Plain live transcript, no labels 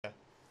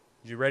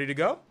You ready to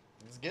go?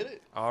 Let's get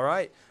it. All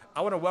right.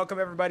 I want to welcome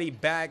everybody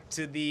back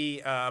to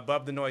the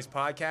Above the Noise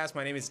podcast.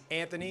 My name is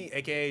Anthony,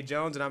 aka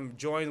Jones, and I'm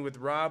joined with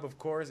Rob, of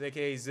course,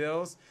 aka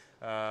Zills.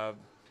 Uh,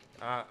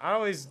 I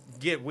always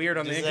get weird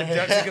on the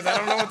introduction because I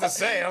don't know what to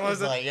say.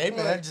 He's like, hey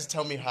man, just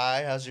tell me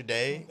hi. How's your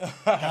day?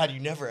 God, you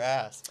never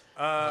asked.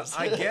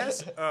 I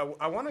guess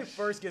I want to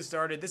first get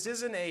started. This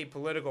isn't a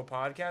political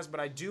podcast, but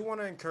I do want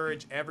to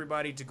encourage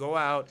everybody to go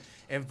out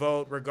and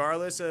vote,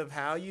 regardless of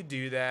how you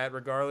do that,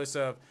 regardless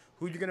of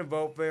who you're going to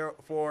vote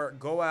for.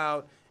 Go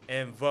out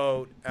and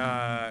vote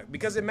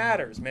because it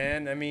matters,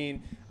 man. I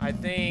mean, I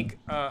think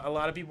a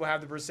lot of people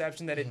have the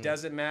perception that it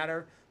doesn't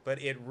matter, but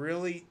it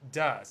really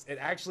does. It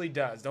actually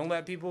does. Don't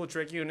let people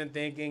trick you into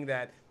thinking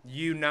that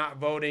you not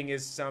voting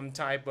is some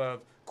type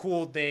of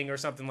cool thing or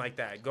something like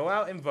that. Go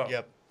out and vote.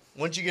 Yep.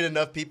 Once you get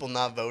enough people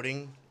not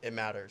voting, it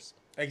matters.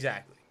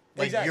 Exactly.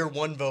 Like Exactly. your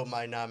one vote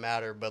might not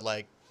matter, but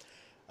like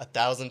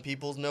 1,000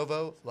 people's no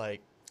vote, like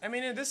I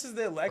mean, and this is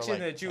the election like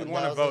that you would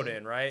want to 10,000. vote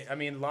in, right? I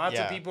mean, lots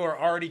of Yeah, people are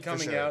already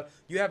coming sure. out.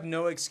 You have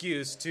no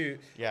excuse to,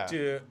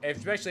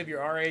 especially if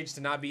you're our age,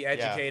 to not be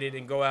educated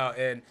and go out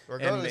and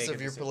regardless make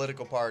of your decision.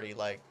 political party,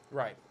 like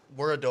Right.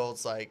 we're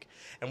adults, like,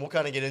 and we'll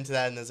kind of get into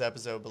that in this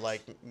episode, but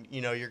like, you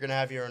know, you're gonna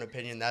have your own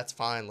opinion. That's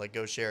fine. Like,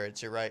 go share it.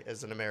 It's your right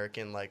as an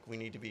American. Like, we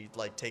need to be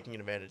like taking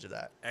advantage of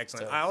that.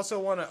 Excellent. So, I also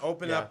want to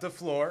open Yeah. up the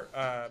floor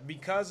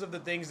because of the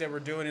things that we're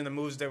doing and the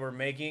moves that we're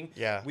making.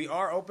 Yeah. We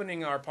are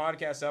opening our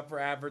podcast up for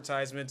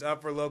advertisements,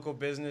 up for local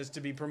business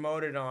to be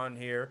promoted on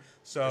here.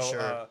 So For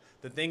sure.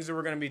 the things that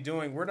we're going to be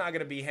doing, we're not going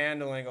to be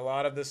handling a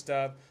lot of the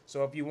stuff.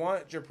 So if you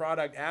want your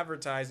product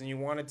advertised and you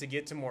want it to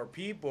get to more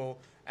people,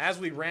 as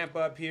we ramp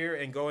up here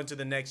and go into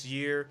the next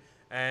year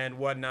and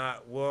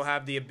whatnot, we'll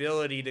have the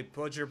ability to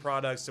put your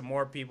products to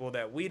more people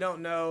that we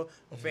don't know,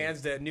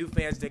 new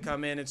fans that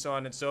come in, and so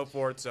on and so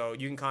forth. So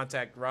you can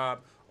contact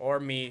Rob or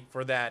me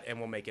for that, and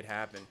we'll make it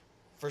happen.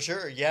 For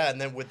sure, yeah. And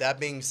then with that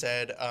being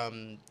said,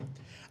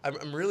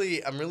 I'm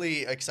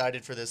really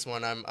excited for this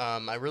one.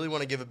 I really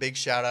want to give a big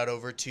shout out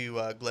over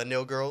to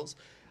Glendale Girls.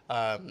 You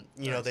know,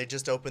 Nice. they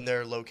just opened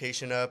their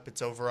location up.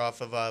 It's over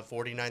off of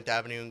 49th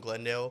Avenue in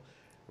Glendale.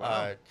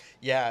 Wow.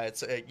 Yeah,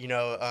 it's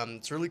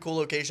it's a really cool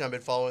location. I've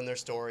been following their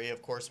story.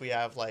 Of course, we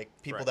have like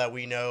people Right. that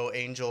we know,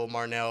 Angel,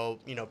 Marnell,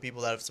 you know,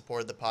 people that have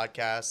supported the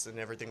podcast and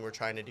everything we're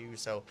trying to do.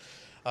 So,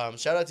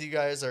 shout out to you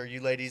guys or you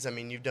ladies. I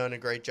mean, you've done a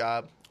great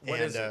job. What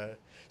and, is it?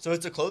 So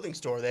it's a clothing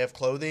store. They have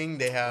clothing.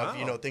 They have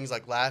Wow. things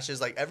like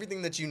lashes, like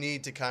everything that you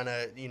need to kind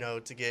of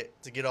to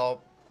get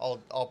all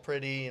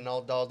pretty and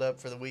all dolled up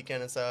for the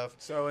weekend and stuff.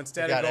 So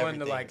instead They of got going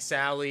to everything. like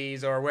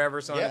Sally's or wherever,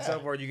 so on and Yeah, so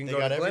forth, you can they go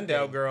to got Glendale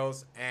everything.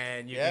 Girls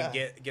and you Yeah.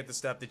 can get the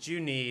stuff that you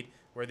need,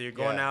 whether you're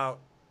going Yeah. out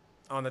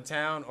on the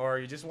town or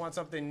you just want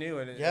something new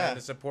and Yeah.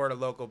 to support a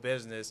local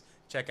business.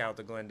 Check out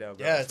the Glendale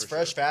Girls. Yeah, it's for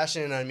fresh sure.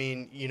 fashion. I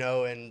mean,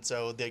 and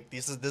so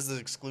this is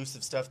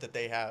exclusive stuff that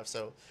they have.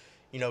 So,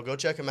 go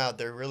check them out.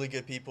 They're really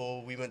good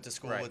people. We went to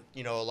school Right.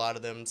 with a lot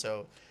of them.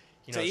 So,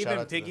 To shout even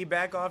out to them.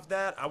 piggyback off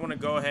that, I want to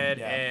go ahead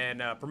Yeah.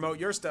 and promote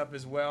your stuff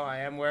as well. I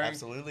am wearing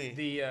Absolutely.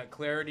 the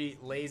Clarity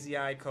Lazy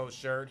Eye Co.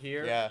 shirt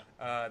here.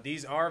 Yeah.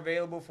 These are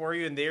available for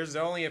you, and there's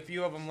only a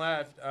few of them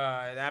left.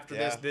 After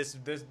Yeah. this,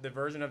 the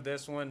version of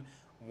this one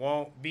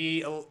won't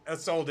be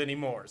sold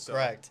anymore. So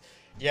Correct.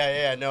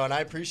 Yeah, no, and I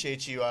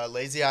appreciate you.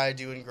 Lazy Eye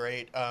doing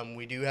great.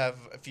 We do have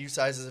a few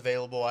sizes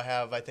available. I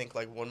have, I think,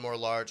 like one more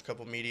large,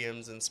 couple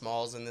mediums and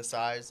smalls in this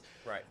size.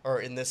 Right.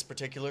 Or in this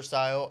particular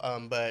style.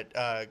 But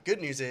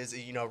good news is,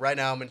 right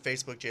now I'm in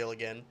Facebook jail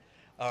again.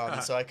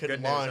 So I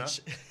couldn't Good news,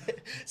 launch.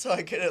 So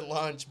I couldn't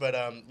launch. But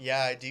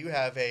yeah, I do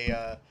have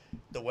the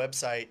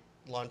website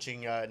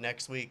launching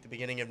next week, the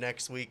beginning of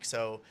next week.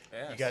 So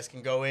Yes. you guys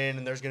can go in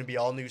and there's going to be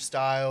all new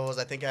styles.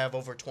 I think I have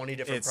over 20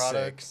 different It's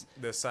products.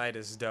 sick. The site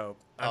is dope.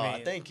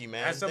 Thank you,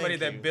 man. As somebody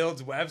Thank that you.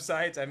 builds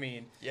websites,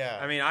 Yeah.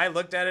 I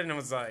looked at it and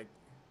was like,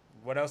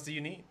 what else do you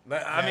need?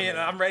 man.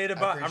 I'm ready to I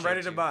buy. I'm ready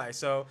appreciate to you. buy.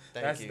 So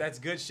Thank you. that's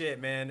good shit,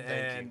 man.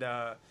 Thank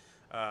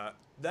and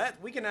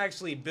that we can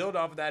actually build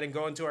off of that and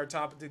go into our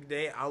topic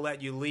today. I'll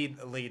let you lead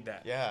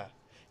that.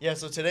 Yeah.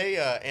 So today,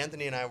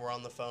 Anthony and I were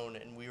on the phone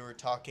and we were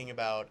talking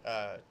about,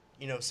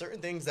 certain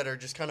things that are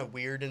just kind of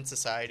weird in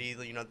society.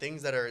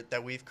 Things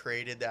that we've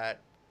created that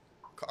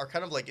are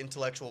kind of like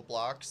intellectual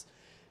blocks.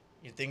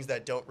 Things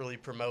that don't really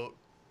promote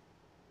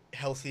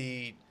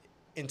healthy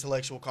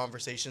intellectual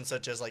conversations,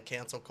 such as like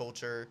cancel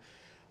culture,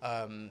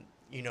 and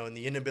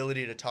the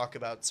inability to talk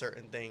about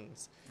certain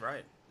things.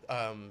 Right.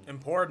 Um,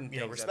 Important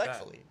things. at that.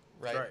 respectfully,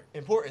 right? Right.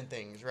 Important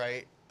things,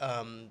 right?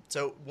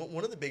 So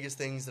one of the biggest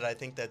things that I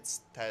think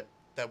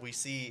that we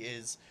see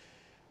is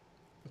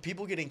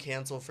people getting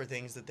canceled for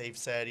things that they've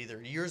said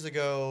either years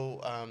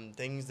ago,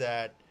 things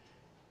that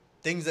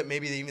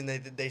maybe even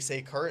they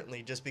say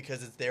currently just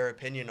because it's their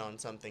opinion on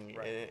something,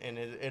 Right. and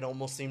it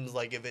almost seems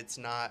like if it's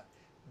not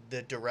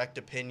the direct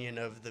opinion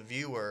of the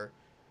viewer,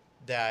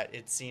 that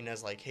it's seen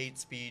as like hate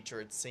speech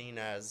or it's seen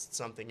as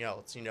something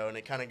else, and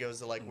it kind of goes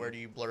to like, where do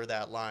you blur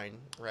that line,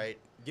 right?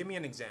 Give me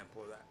an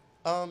example of that.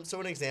 So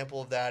an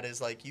example of that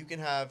is like you can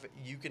have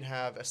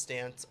a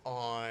stance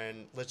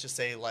on, let's just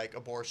say, like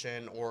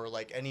abortion or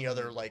like any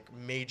other like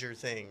major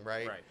thing,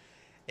 right? Right.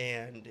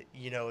 And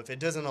if it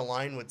doesn't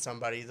align with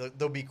somebody,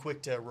 they'll be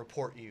quick to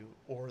report you,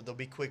 or they'll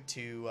be quick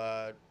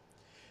to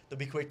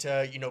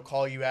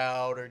call you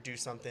out or do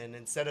something,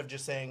 instead of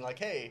just saying like,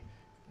 hey,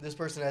 this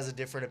person has a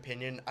different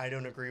opinion, I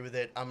don't agree with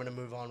it, I'm gonna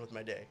move on with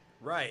my day.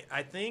 Right.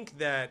 I think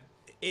that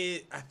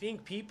I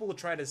think people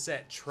try to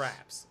set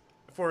traps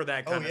for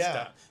that kind Oh, of yeah.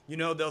 stuff.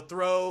 They'll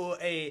throw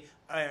a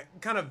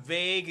kind of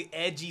vague,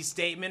 edgy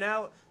statement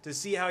out to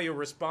see how you'll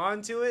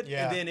respond to it.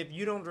 Yeah. And then if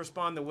you don't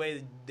respond the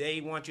way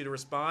they want you to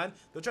respond,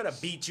 they'll try to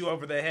beat you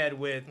over the head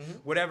with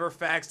whatever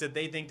facts that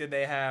they think that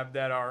they have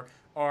that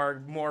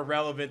are more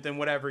relevant than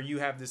whatever you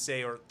have to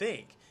say or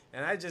think.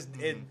 And I just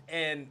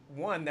and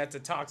one, that's a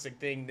toxic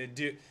thing to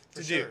do.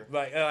 For sure.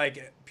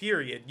 Like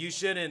period. You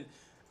shouldn't.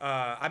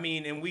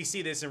 And we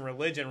see this in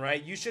religion,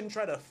 right? You shouldn't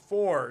try to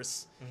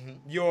force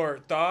your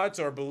thoughts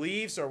or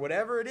beliefs or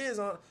whatever it is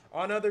on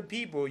other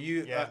people.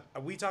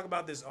 We talk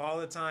about this all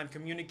the time: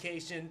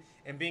 communication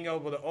and being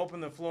able to open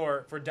the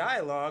floor for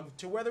dialogue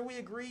to whether we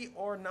agree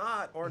or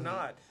not.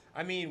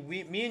 I mean,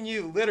 me and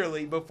you,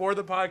 literally before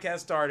the podcast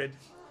started,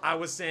 I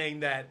was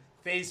saying that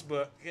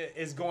Facebook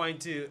is going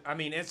to,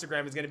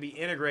 Instagram is going to be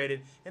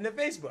integrated into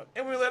Facebook,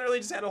 and we literally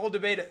just had a whole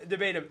debate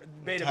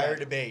Entire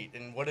debate,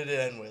 and what did it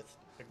end with?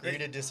 Agree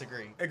to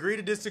disagree. Agree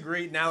to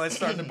disagree. Now let's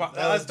start the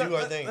let's do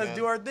our thing. Let's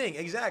do our thing.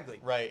 Exactly.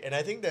 Right, and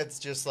I think that's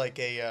just like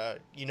and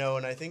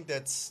I think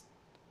that's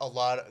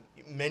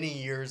many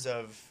years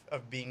of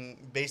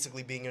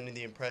basically being under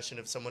the impression,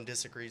 if someone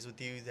disagrees with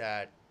you,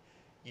 that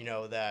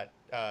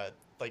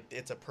like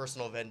it's a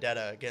personal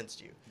vendetta against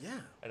you. Yeah.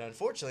 And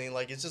unfortunately,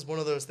 like, it's just one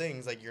of those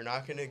things, like, you're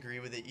not going to agree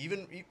with it,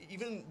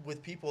 even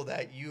with people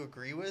that you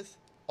agree with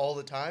all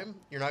the time.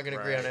 You're not going to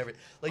agree on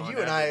everything. Like, On you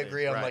and I everything,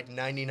 agree on right. like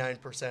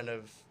 99%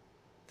 of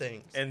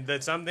things. And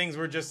that some things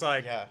were just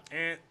like,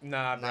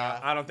 nah, bro,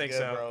 I don't think good,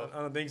 so. bro.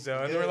 I don't think so.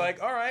 And Good. we're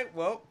like, all right,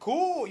 well,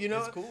 cool.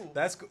 It's cool.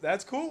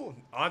 That's cool.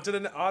 On to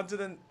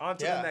the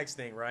Yeah. next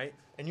thing, right?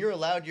 And you're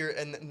allowed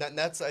and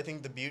that's, I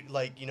think, the beauty.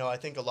 Like, I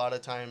think a lot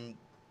of time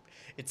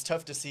it's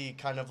tough to see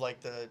kind of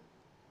like the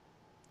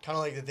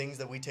things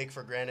that we take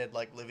for granted,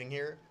 like living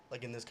here,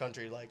 like in this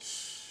country, like,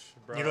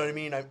 Bro, you know what I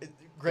mean? We're about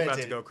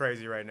Granted, to go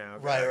crazy right now.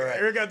 right.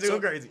 We're about to go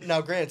crazy. Now,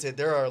 granted,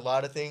 there are a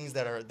lot of things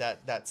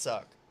that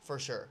suck, for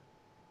sure.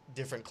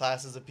 Different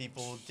classes of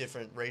people,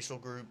 different racial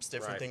groups,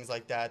 different Right. things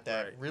like that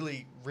Right.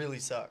 really, really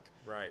suck.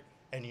 Right.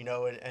 And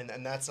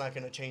and that's not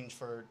going to change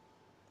for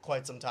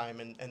quite some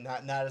time, and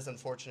that is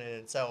unfortunate in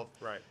itself.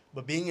 Right.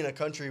 But being in a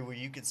country where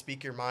you can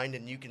speak your mind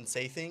and you can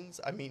say things,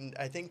 I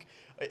think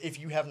if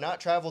you have not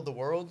traveled the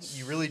world,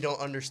 you really don't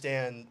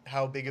understand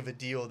how big of a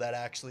deal that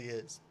actually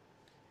is.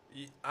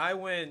 I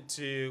went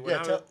to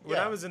when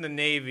I was in the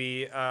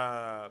Navy.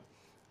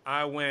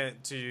 I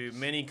went to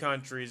many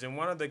countries, and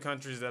one of the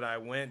countries that I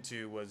went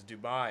to was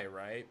Dubai,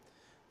 right?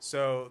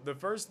 So the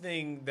first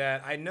thing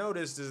that I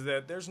noticed is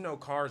that there's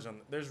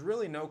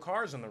really no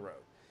cars on the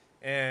road.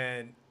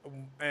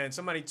 And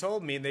somebody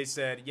told me, they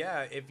said,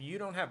 yeah, if you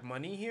don't have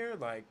money here,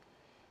 like,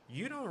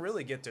 you don't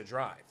really get to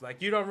drive.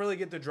 Like, you don't really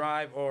get to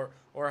drive or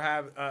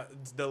have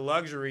the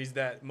luxuries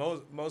that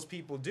most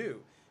people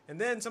do. And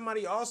then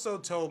somebody also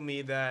told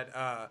me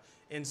that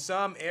in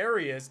some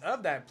areas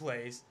of that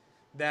place,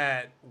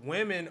 that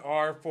women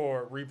are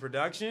for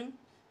reproduction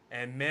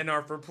and men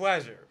are for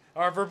pleasure.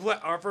 Are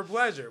for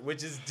pleasure,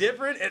 which is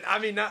different. And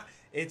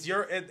it's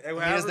their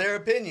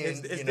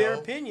opinion. It's their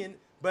opinion.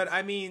 But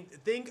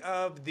think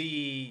of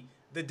the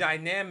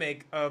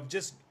dynamic of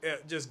just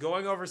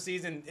going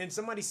overseas and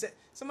somebody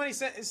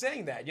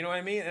saying that, you know what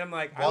I mean? And I'm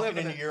like, walking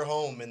into your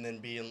home and then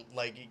being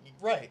like,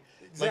 right.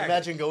 Exactly. Like,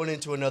 imagine going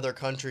into another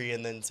country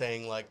and then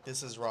saying, like,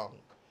 this is wrong.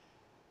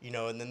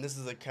 And then this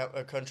is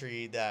a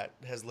country that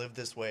has lived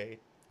this way,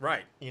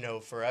 right?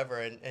 Forever.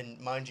 And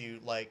mind you,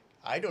 like,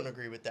 I don't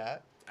agree with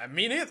that.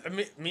 Me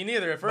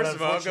neither. First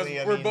of all, because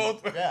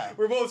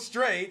we're both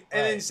straight,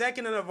 and then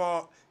second of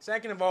all,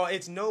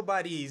 it's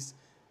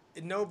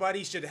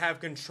nobody should have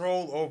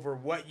control over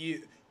what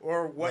you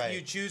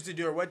choose to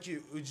do or what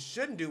you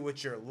shouldn't do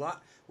with your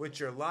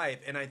life.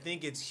 And I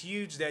think it's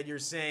huge that you're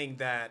saying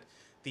that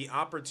the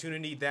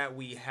opportunity that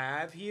we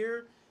have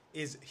here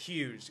is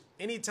huge.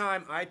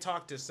 Anytime I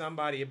talk to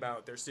somebody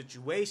about their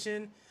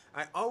situation,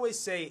 I always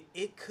say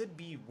it could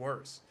be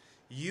worse.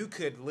 You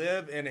could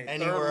live in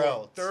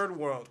a third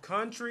world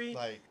country.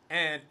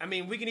 And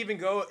we can even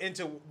go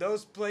into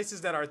those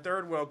places that are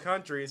third world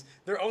countries.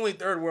 They're only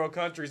third world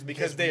countries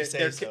because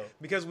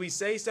we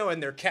say so,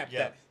 and they're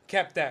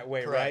kept that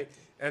way, right?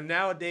 And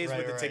nowadays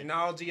with the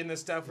technology and the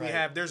stuff we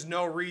have, there's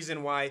no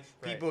reason why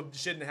people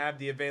shouldn't have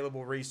the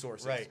available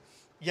resources. Right.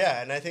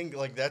 Yeah, and I think,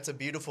 like, that's a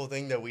beautiful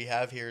thing that we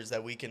have here, is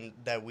that we can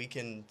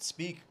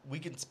speak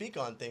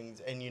on things,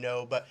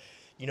 and but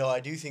I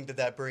do think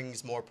that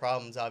brings more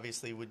problems,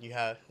 obviously, when you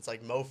have, it's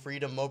like, more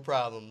freedom, more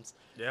problems.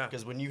 Yeah.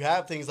 Because when you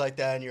have things like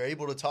that and you're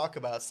able to talk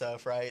about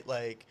stuff, right,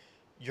 like,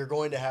 you're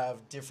going to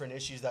have different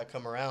issues that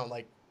come around,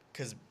 like,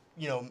 because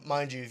you know,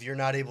 mind you, if you're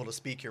not able to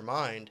speak your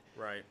mind,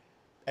 Right.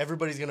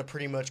 everybody's going to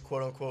pretty much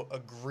quote unquote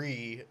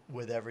agree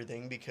with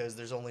everything because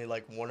there's only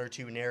like one or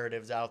two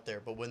narratives out there.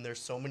 But when there's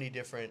so many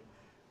different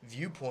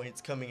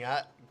viewpoints coming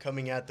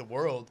at the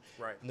world,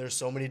 Right. and there's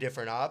so many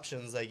different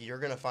options, like you're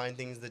going to find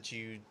things that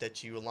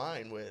you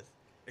align with.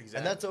 Exactly.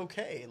 And that's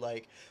okay.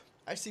 Like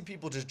I see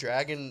people just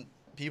dragging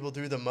people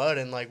through the mud,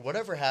 and like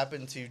whatever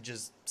happened to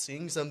just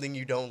seeing something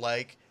you don't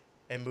like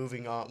and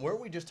moving on. Weren't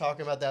we just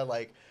talking about that?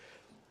 Like,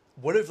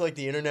 what if like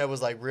the internet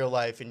was like real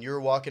life and you were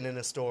walking in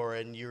a store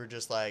and you were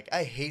just like,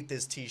 I hate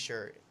this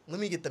t-shirt. Let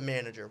me get the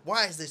manager.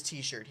 Why is this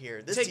t-shirt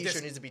here? This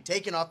t-shirt needs to be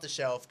taken off the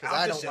shelf because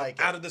I don't like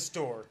it. Out of the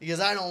store.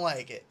 Because I don't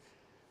like it.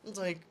 It's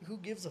like, who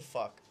gives a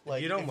fuck?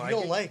 Like, if you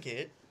don't like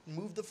it,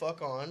 move the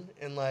fuck on,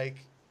 and like,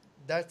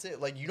 that's it.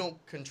 Like, you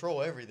don't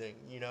control everything,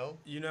 you know?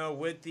 You know,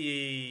 with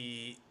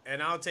the,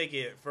 and I'll take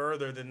it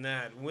further than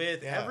that,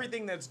 with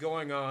everything that's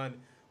going on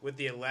with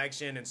the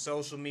election and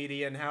social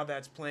media and how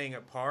that's playing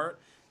a part,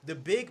 the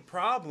big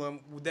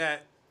problem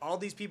that all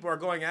these people are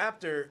going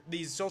after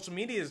these social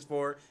medias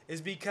for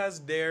is because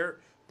they're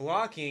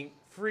blocking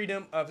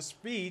freedom of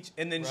speech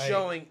and then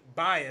showing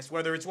bias,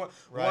 whether it's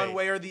one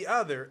way or the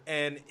other.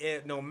 And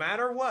no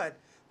matter what,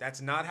 that's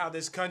not how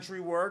this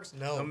country works.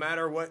 No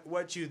matter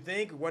what you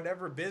think,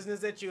 whatever business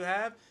that you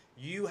have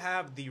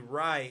the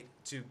right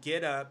to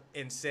get up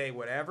and say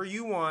whatever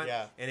you want.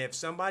 Yeah. And if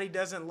somebody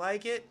doesn't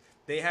like it,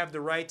 they have the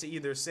right to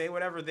either say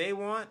whatever they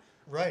want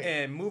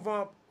and move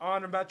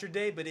on about your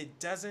day, but it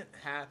doesn't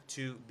have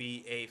to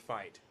be a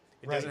fight.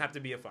 It doesn't have to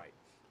be a fight.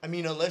 I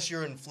mean, unless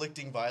you're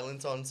inflicting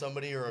violence on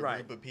somebody or a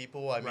group of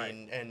people, I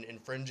mean, and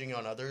infringing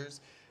on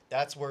others,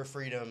 that's where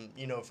freedom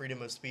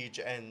of speech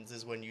ends,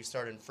 is when you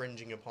start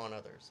infringing upon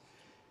others.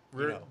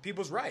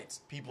 People's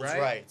rights. People's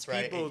rights,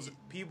 right?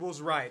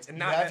 People's rights. And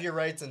you have your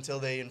rights until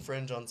they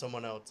infringe on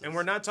someone else's. And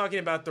we're not talking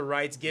about the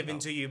rights given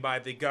to you by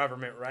the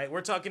government, right?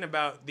 We're talking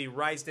about the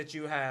rights that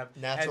you have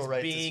natural as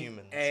rights being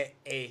as humans.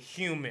 a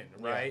human,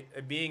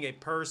 right? Being a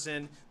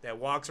person that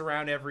walks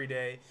around every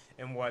day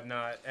and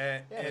whatnot.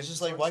 And it's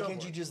just like, why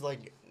can't you just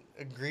like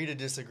agree to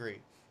disagree?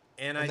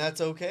 And that's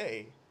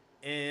okay.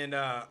 And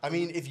I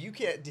mean, if you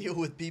can't deal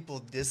with people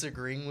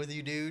disagreeing with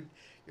you, dude,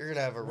 you're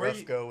gonna have a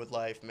rough go with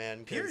life,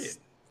 man.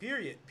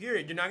 Period.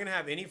 You're not gonna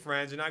have any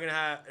friends. You're not gonna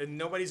have.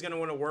 Nobody's gonna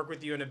want to work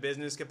with you in a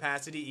business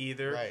capacity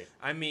either. Right.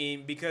 I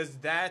mean, because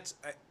that's.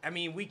 I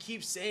mean, we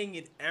keep saying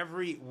it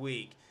every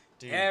week.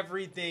 Dude.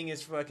 Everything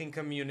is fucking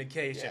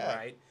communication,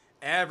 right?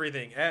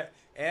 Everything.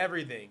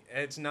 Everything.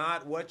 It's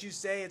not what you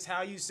say. It's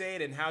how you say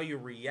it and how you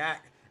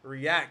react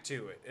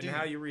to it, and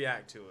how you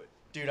react to it.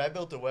 Dude, I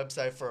built a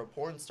website for a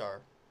porn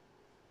star,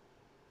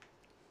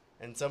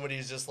 and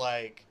somebody's just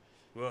like,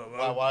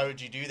 why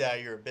would you do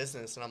that? You're a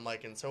business. And I'm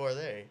like, and so are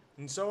they.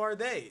 And so are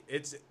they.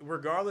 It's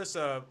regardless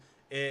of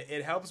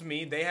it helps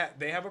me. They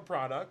have a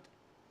product,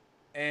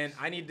 and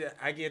I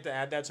get to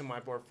add that to my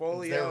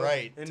portfolio. It's their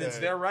right. And it's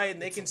their right,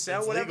 and they can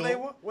sell whatever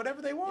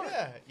they want.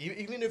 Yeah.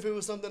 Even if it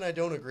was something I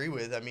don't agree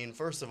with. I mean,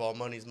 first of all,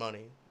 money's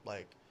money.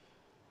 Like,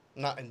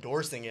 I'm not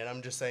endorsing it.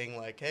 I'm just saying,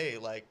 like, hey,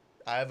 like,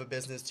 I have a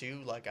business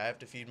too. Like, I have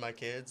to feed my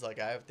kids. Like,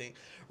 I have things,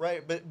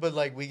 right? But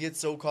like, we get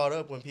so caught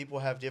up when people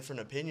have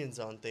different opinions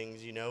on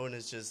things, you know, and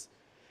it's just,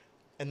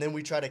 and then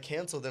we try to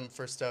cancel them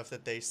for stuff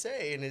that they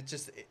say,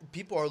 and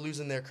people are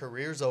losing their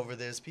careers over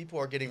this. People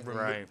are getting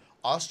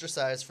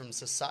ostracized from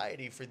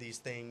society for these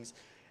things.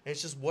 And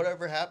it's just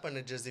whatever happened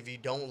to just, if you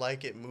don't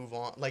like it, move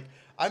on. Like,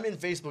 I'm in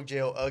Facebook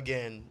jail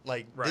again.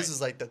 Like, this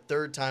is like the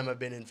third time I've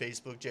been in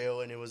Facebook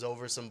jail, and it was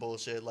over some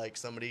bullshit. Like,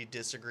 somebody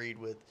disagreed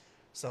with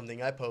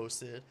something I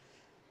posted.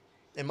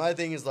 And my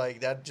thing is, like,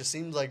 that just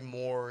seems like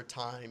more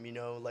time, you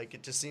know? Like,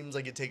 it just seems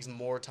like it takes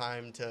more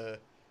time to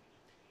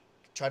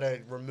try to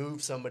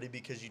remove somebody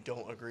because you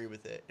don't agree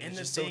with it. And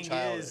the thing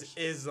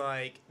is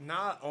like,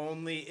 not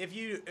only, if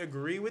you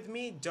agree with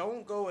me,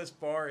 don't go as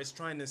far as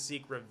trying to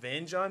seek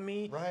revenge on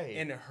me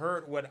and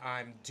hurt what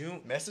I'm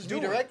doing. Message me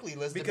directly.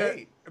 Let's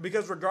debate.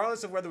 Because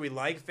regardless of whether we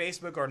like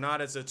Facebook or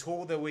not, it's a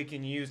tool that we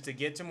can use to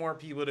get to more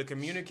people, to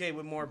communicate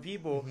with more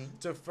people,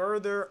 to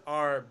further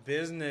our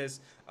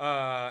business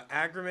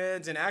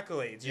accolades and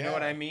accolades. You know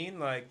what I mean?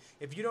 Like,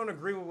 if you don't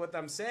agree with what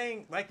I'm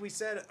saying, like we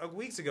said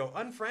weeks ago,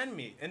 unfriend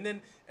me, and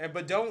then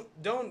but don't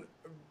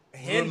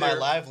hinder my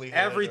livelihood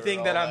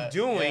everything that I'm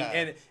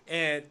doing,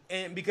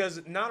 and because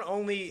not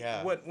only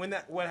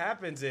what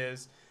happens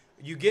is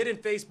you get in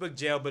Facebook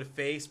jail, but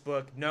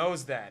Facebook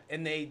knows that,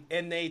 and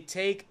they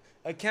take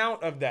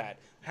account of that.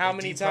 How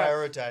many times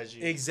prioritize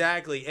you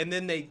exactly, and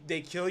then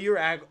they kill your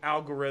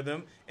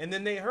algorithm, and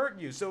then they hurt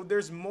you. So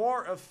there's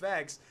more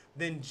effects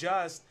than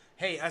just,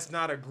 hey, us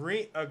not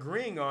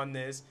agreeing on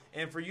this,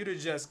 and for you to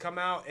just come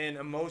out and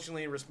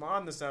emotionally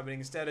respond to something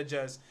instead of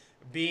just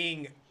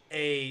being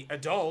a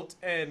adult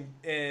and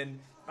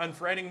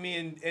unfriending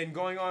me and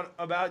going on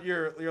about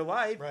your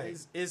life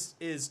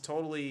is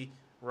totally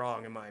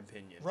wrong, in my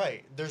opinion.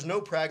 Right. There's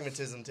no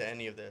pragmatism to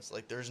any of this.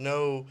 Like, there's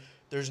no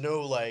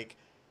like,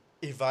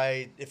 if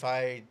I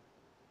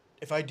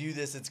if I do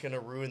this, it's gonna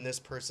ruin this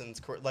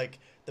person's like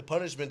the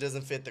punishment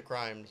doesn't fit the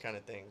crime kind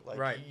of thing. Like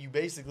Right. you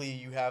basically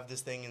you have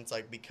this thing. And it's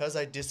like because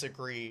I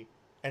disagree,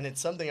 and it's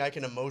something I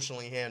can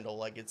emotionally handle.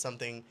 Like it's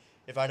something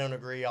if I don't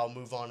agree, I'll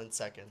move on in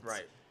seconds.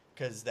 Right.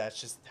 Because that's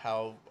just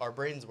how our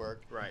brains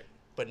work. Right.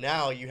 But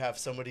now you have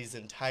somebody's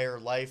entire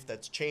life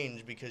that's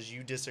changed because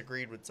you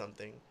disagreed with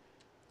something,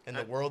 and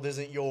the world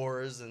isn't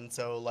yours, and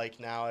so like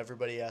now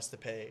everybody has to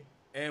pay.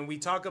 And we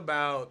talk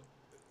about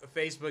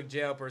Facebook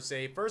jail per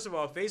se. First of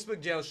all,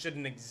 Facebook jail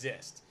shouldn't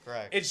exist.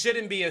 Correct. It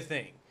shouldn't be a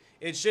thing.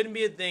 It shouldn't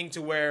be a thing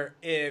to where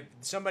if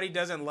somebody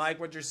doesn't like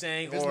what you're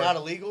saying, If it's or not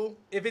illegal,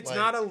 if it's like-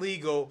 not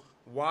illegal,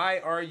 why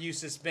are you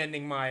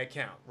suspending my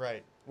account?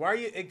 right. Why are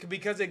you?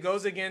 Because it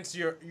goes against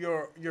your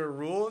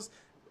rules.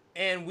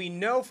 And we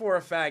know for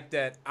a fact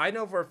that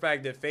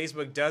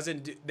Facebook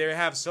doesn't. They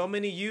have so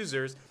many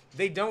users.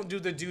 They don't do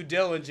the due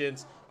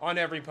diligence on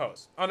every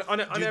post. On Dude,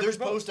 every there's post.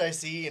 posts I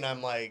see, and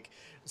I'm like,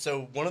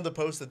 so one of the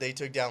posts that they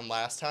took down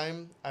last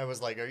time, I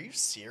was like, are you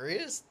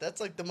serious?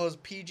 That's like the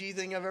most PG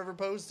thing I've ever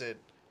posted.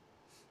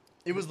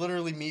 It was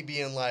literally me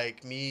being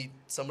like,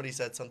 somebody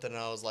said something, and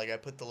I was like, I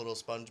put the little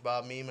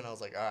SpongeBob meme, and I was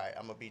like, all right,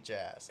 I'm gonna beat your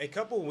ass. A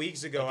couple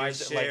weeks ago, Like, I like,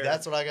 shared.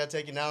 that's what I got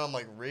taken down. I'm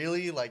like,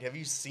 really? Like, have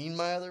you seen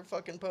my other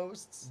fucking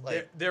posts?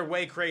 Like, they're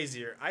way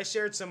crazier. I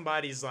shared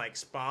somebody's like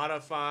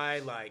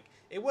Spotify, like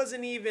it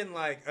wasn't even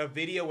like a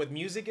video with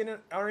music in it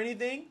or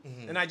anything,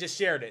 and I just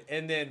shared it.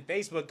 And then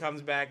Facebook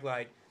comes back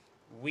like,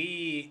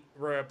 we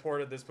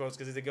reported this post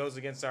because it goes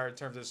against our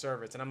terms of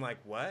service. And I'm like,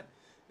 what?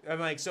 I'm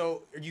like,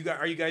 so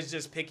are you guys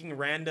just picking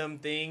random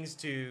things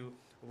to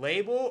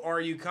label, or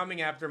are you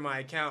coming after my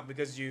account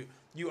because you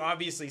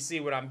obviously see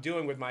what I'm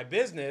doing with my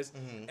business,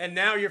 and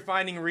now you're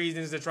finding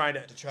reasons to try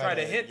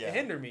to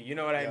hinder me. You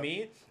know what I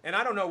mean? And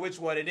I don't know which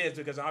one it is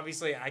because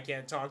obviously I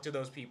can't talk to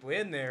those people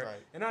in there,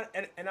 Right.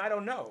 and I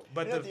don't know.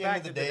 But And the at the end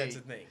fact of that the day, that's a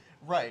thing.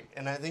 right.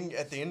 And I think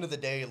at the end of the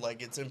day,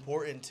 like, it's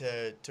important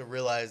to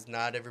realize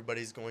not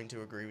everybody's going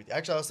to agree with you.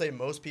 Actually, I'll say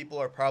most people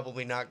are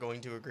probably not going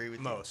to agree with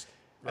you. Most.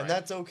 And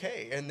that's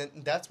okay. And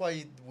that's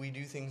why we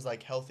do things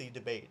like healthy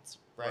debates,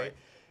 right?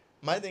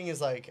 My thing is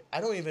like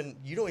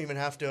you don't even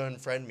have to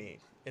unfriend me,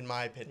 in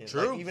my opinion.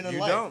 True. Like, even in You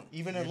life. don't.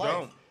 Even You in life.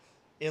 don't.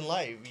 In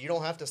life, you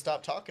don't have to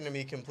stop talking to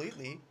me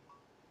completely.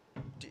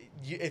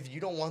 If you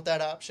don't want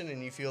that option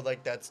and you feel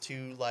like that's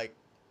too like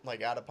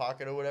out of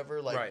pocket or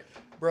whatever, like Right.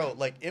 bro,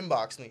 like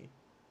inbox me.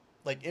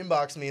 Like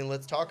inbox me and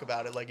let's talk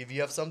about it. Like if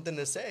you have something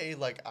to say,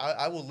 like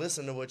I will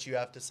listen to what you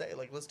have to say.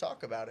 Like let's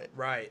talk about it.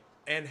 Right.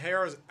 And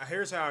here's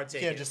how I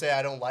take You it. can't just say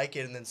I don't like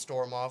it and then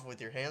storm off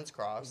with your hands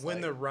crossed. When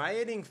like, the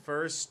rioting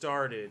first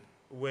started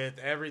with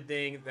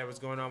everything that was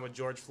going on with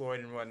George Floyd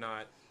and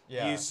whatnot,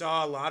 you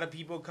saw a lot of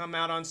people come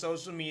out on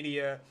social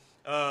media.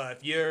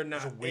 If you're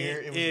not,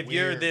 if you're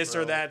weird, this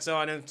bro. or that, so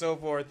on and so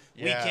forth,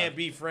 we Yeah. can't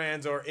be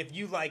friends. Or if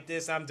you like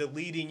this, I'm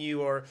deleting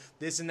you, or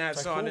this and that, It's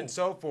like, so on cool. and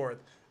so forth.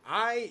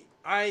 I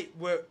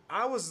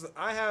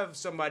have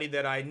somebody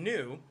that I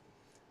knew,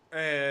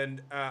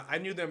 and I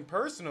knew them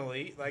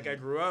personally. Like I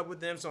grew up with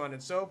them, so on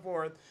and so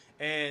forth.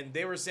 And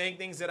they were saying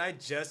things that I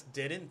just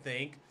didn't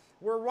think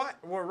were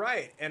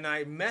right. And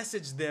I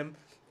messaged them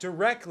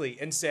directly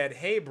and said,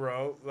 "Hey,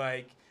 bro,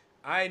 like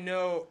I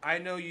know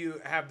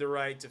you have the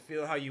right to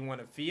feel how you want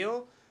to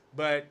feel,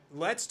 but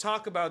let's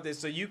talk about this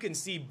so you can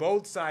see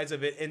both sides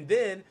of it and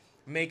then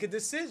make a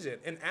decision."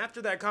 And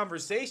after that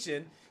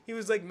conversation, he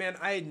was like, "Man,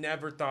 I had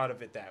never thought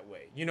of it that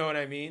way." You know what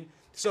I mean?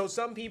 So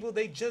some people,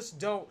 they just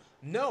don't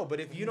know. But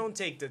if you don't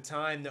take the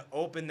time to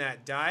open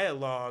that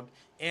dialogue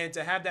and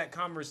to have that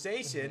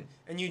conversation,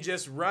 and you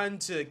just run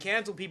to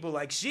cancel people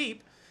like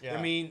sheep, Yeah.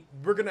 I mean,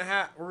 we're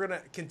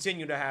gonna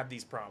continue to have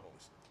these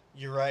problems.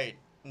 You're right.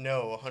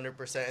 No,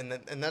 100%.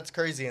 And that's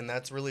crazy, and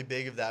that's really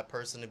big of that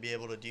person to be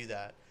able to do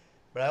that.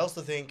 But I also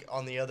think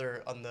on the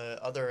other the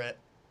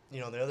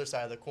other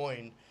side of the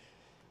coin,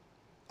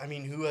 I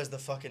mean, who has the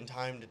fucking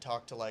time to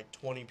talk to like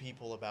 20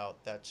 people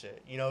about that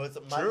shit? You know, it's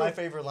my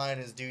favorite line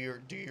is do your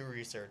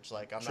research.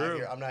 Like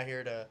I'm not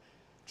here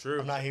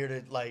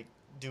to like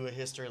do a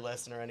history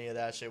lesson or any of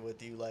that shit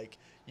with you. Like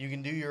you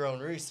can do your own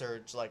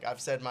research. Like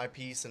I've said my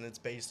piece and it's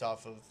based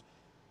off of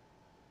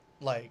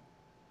like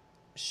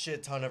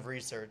shit ton of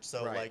research.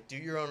 So like do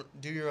your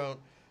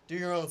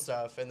own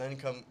stuff and then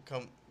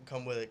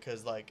come with it,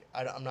 because like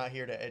I'm not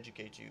here to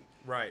educate you.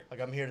 Right. Like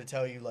I'm here to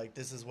tell you like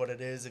this is what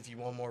it is. If you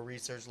want more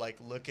research, like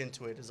look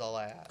into it is all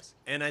I ask.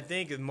 And I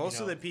think most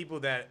of the people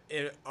that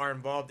are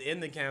involved in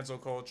the cancel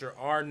culture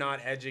are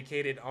not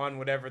educated on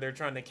whatever they're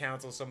trying to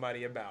counsel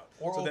somebody about.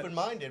 Or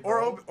open-minded,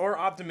 or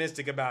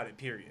optimistic about it,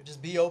 period.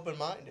 Just be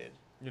open-minded.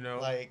 You know?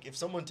 Like if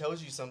someone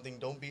tells you something,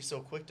 don't be so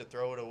quick to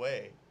throw it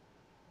away.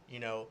 You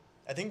know?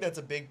 I think that's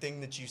a big thing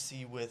that you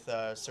see with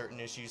certain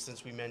issues,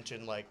 since we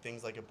mentioned like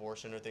things like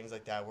abortion or things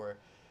like that, where,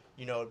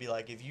 you know, it'd be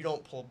like if you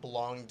don't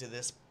belong to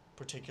this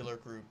particular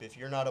group, if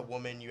you're not a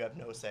woman, you have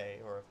no say,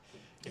 or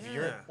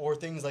or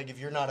things like if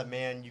you're not a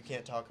man, you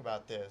can't talk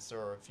about this,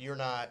 or if you're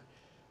not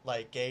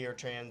like gay or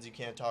trans, you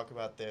can't talk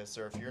about this,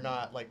 or if you're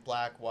not like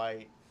black,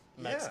 white,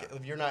 Mexican,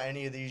 if you're not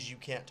any of these, you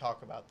can't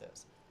talk about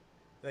this.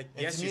 Like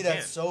And yes, to me, you that's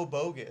can. so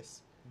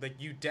bogus. Like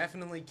you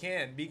definitely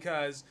can,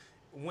 because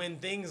when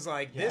things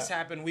like this Yeah.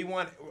 happen,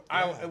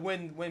 Yeah.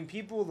 when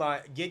people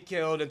like get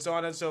killed and so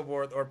on and so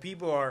forth, or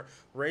people are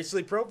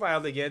racially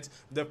profiled against,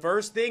 the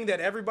first thing that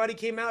everybody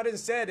came out and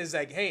said is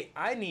like, "Hey,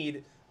 I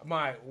need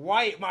my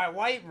white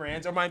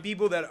friends or my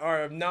people that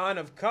are non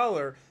of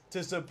color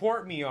to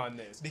support me on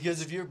this."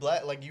 Because if you're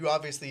black, like you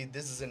obviously,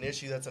 this is an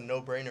issue that's a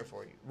no-brainer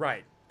for you.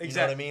 Right. You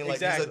know what I mean? Like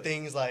exactly. these are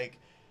things like,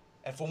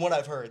 and from what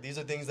I've heard, these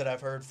are things that I've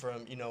heard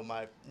from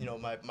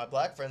my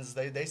black friends.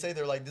 They say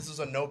they're like, this is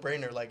a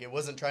no-brainer. Like it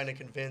wasn't trying to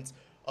convince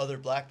other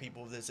black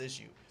people of this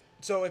issue.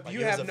 So if Like, you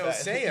it was have a no fa-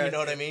 say, you know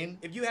what I mean?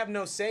 If you have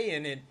no say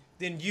in it,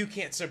 then you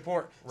can't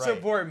support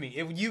Right. me.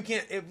 If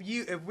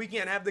we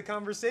can't have the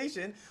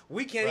conversation,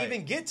 we can't Right.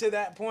 even get to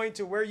that point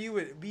to where you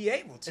would be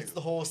able to. It's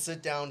the whole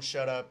sit down,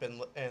 shut up,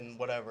 and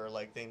whatever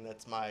like thing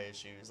that's my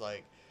issues.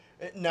 Like,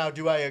 now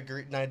do I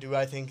agree? Now do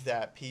I think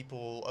that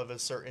people of a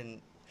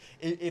certain,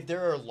 if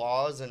there are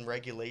laws and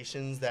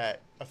regulations that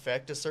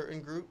affect a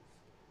certain group,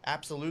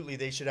 absolutely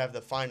they should have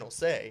the final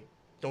say.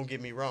 Don't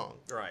get me wrong.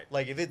 Right.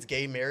 Like if it's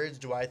gay marriage,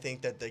 do I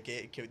think that the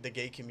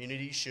gay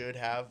community should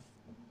have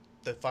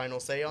the final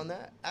say on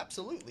that?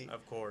 Absolutely.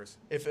 Of course.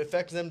 If it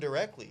affects them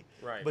directly.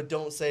 Right. But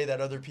don't say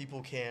that other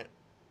people can't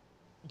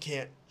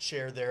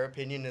share their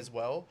opinion as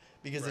well,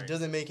 because Right. it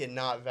doesn't make it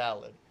not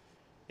valid.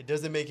 It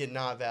doesn't make it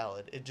not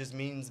valid. It just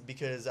means,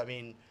 because I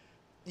mean,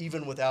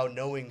 even without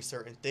knowing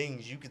certain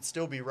things, you could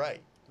still be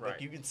right. Right.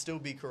 Like you can still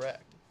be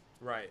correct.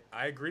 Right.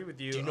 I agree with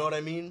you. Do you know what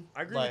I mean?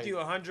 I agree with you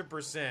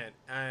 100%,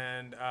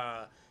 and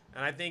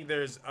I think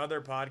there's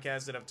other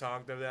podcasts that have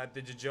talked about that.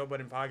 The Joe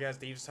Budden podcast,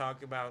 they've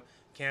talked about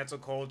cancel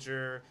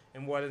culture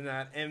and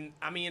whatnot. And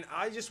I mean,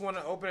 I just want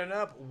to open it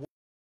up.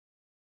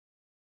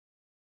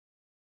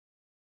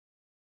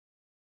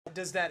 What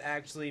does that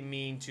actually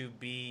mean to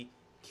be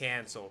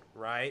canceled?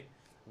 Right?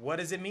 What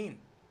does it mean?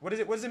 What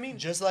does it mean?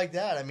 Just like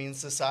that. I mean,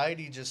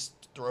 society just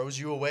throws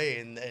you away,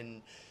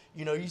 and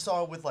you know, you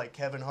saw it with like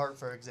Kevin Hart,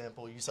 for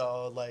example. You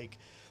saw like,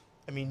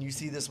 I mean, you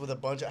see this with a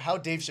bunch of, how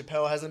Dave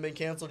Chappelle hasn't been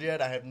canceled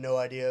yet. I have no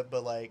idea,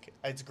 but like,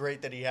 it's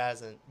great that he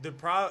hasn't. The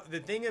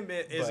thing of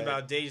it is But-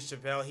 about Dave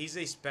Chappelle. He's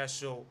a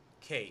special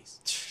case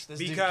This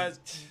dude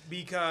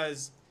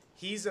because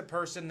he's a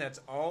person that's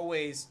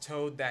always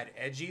towed that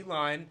edgy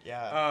line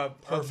Yeah,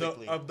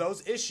 perfectly. of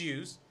those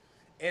issues,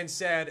 and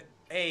said,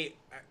 "Hey,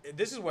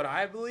 this is what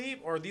I believe,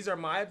 or these are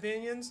my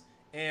opinions,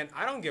 and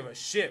I don't give a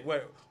shit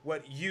what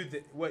you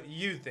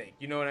think."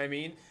 You know what I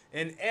mean?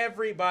 And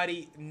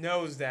everybody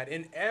knows that,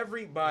 and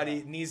everybody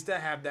Yeah. needs to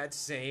have that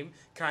same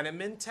kind of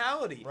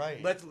mentality.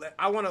 Right.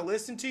 I want to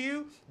listen to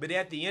you, but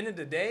at the end of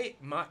the day,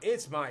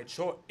 it's my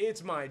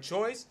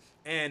choice,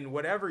 and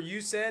whatever you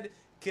said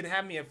can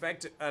have me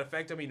affect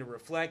me to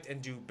reflect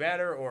and do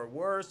better or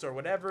worse or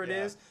whatever it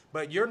Yeah. is.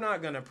 But you're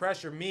not gonna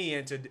pressure me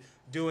into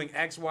doing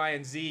X, Y,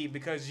 and Z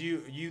because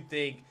you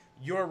think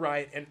you're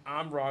right and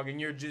I'm wrong, and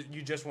you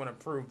just want to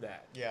prove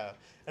that. Yeah,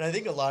 and I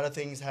think a lot of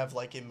things have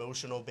like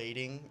emotional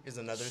baiting is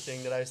another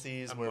thing that I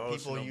see, is where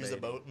people Emotional use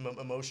baiting.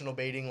 emotional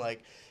baiting,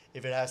 like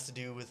if it has to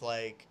do with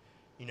like,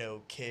 you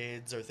know,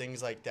 kids or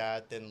things like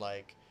that, then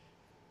like,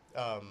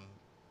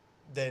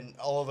 then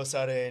all of a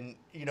sudden,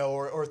 you know,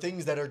 or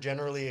things that are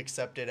generally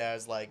accepted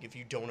as like, if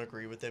you don't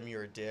agree with them,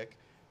 you're a dick,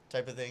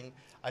 type of thing.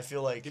 I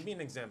feel like, Give me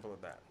an example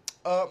of that.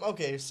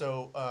 okay,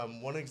 so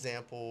one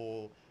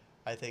example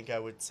I think I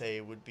would say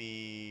would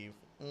be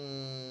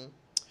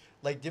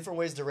like different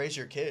ways to raise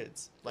your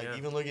kids. Like Yeah.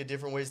 even look at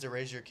different ways to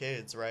raise your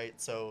kids, right?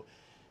 So,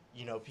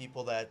 you know,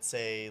 people that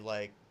say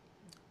like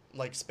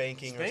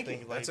spanking or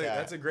things like that.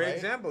 That's a great right?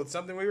 example. It's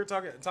something we were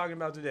talking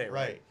about today, right?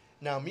 Right.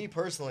 Now, me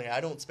personally, I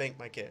don't spank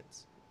my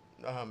kids.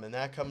 And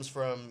that comes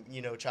from,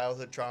 you know,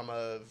 childhood trauma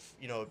of,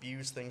 you know,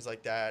 abuse, things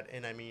like that.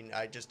 And I mean,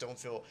 I don't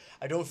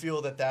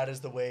feel that that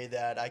is the way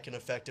that I can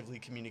effectively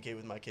communicate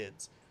with my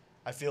kids.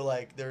 I feel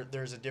like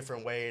there's a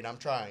different way, and I'm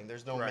trying.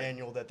 There's no Right.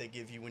 manual that they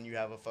give you when you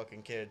have a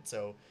fucking kid.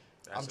 So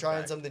That's I'm a trying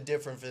fact. something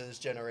different for this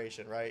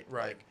generation, right?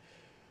 Right.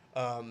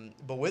 Like,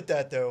 but with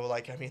that though,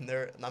 like, I mean,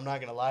 I'm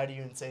not gonna lie to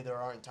you and say there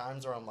aren't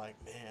times where I'm like,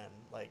 man,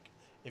 like,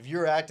 if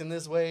you're acting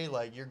this way,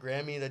 like your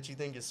Grammy that you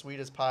think is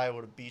sweet as pie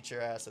would have beat your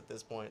ass at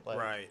this point. Like,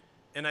 Right.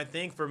 And I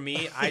think for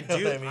me, You know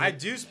what I mean? I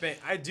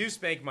do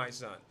spank my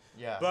son.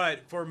 Yeah. But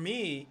for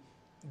me,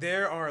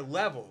 there are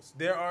levels.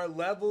 There are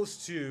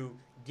levels to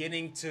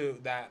getting to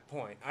that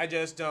point. I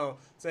just don't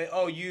say,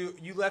 "Oh, you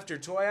left your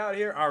toy out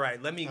here. All right,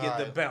 let me get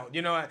the Alright. belt."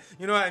 You know what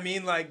I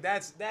mean? Like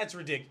that's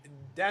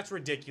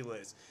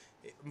ridiculous.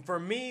 For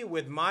me,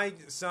 with my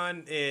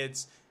son,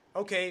 it's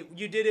okay.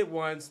 You did it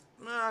once.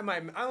 I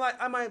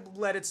might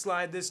let it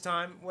slide this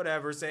time.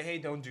 Whatever. Say, hey,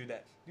 don't do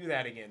that. Do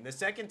that again. The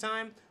second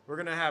time, we're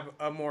gonna have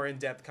a more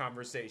in-depth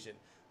conversation.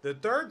 The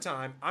third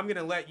time, I'm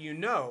gonna let you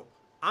know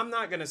I'm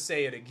not gonna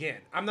say it again.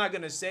 I'm not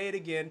gonna say it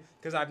again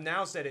because I've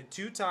now said it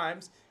 2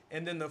 times.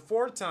 And then the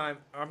 4th time,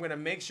 I'm gonna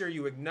make sure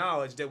you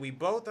acknowledge that we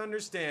both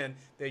understand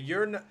that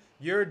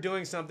you're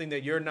doing something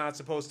that you're not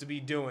supposed to be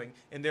doing,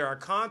 and there are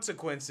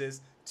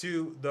consequences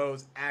to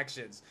those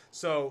actions.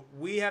 So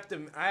I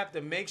have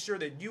to make sure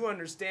that you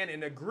understand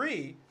and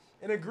agree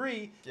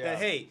Yeah. that,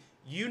 hey,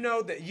 you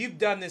know that you've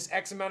done this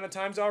X amount of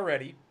times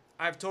already.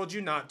 I've told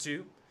you not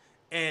to.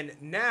 And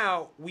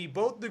now we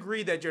both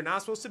agree that you're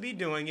not supposed to be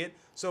doing it.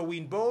 So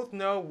we both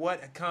know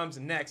what comes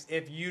next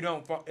if you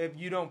don't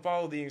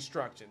follow the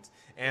instructions.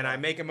 And I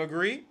make him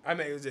agree.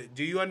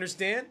 Do you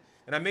understand?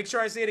 And I make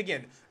sure I say it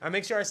again. I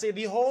make sure I say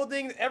the whole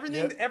thing,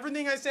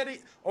 everything I said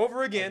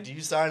over again. Do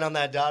you sign on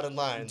that dotted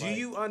line? Do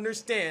you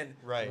understand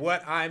Right.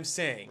 what I'm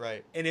saying?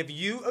 Right. And if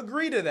you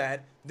agree to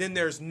that, then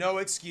there's no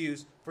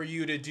excuse for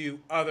you to do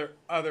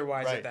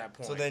otherwise Right. at that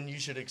point. So then you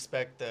should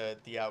expect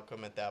the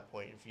outcome at that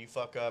point. If you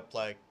fuck up,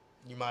 like,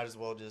 you might as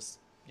well just,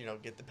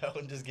 get the belt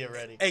and just get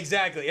ready.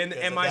 Exactly. And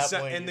Because my at that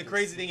son, point, and the you're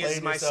crazy just thing is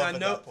playing my yourself son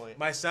at that point.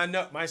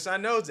 my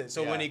son knows it.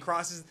 So when Yeah. he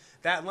crosses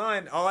that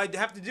line, all I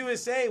have to do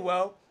is say,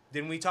 "Well,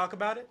 didn't we talk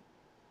about it?"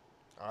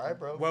 All right,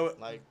 bro. Well,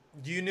 like,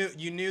 you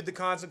knew the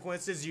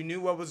consequences. You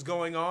knew what was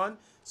going on.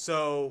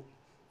 So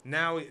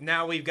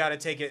now we've got to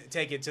take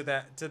it to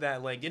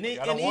that length. And,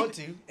 I don't want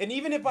to. And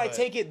even if I but-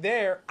 take it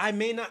there, I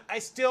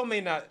still may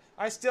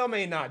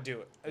not do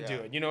it. Do Yeah.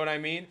 it. You know what I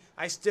mean?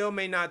 I still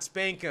may not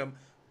spank him,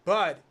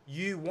 but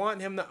you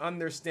want him to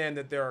understand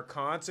that there are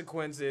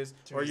consequences,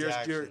 To or his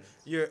actions.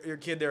 your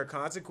kid. There are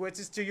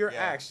consequences to your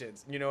Yeah.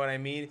 actions. You know what I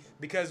mean?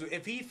 Because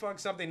if he fucks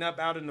something up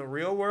out in the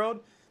real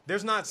world,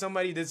 there's not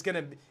somebody that's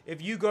gonna. If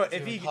he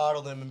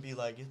coddle them and be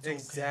like, it's okay.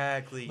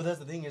 exactly. But that's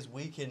the thing is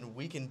we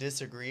can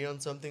disagree on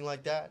something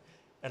like that,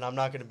 and I'm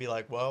not gonna be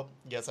like, well,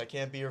 guess I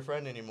can't be your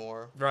friend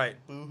anymore. Right.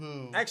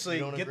 Boo-hoo. Actually,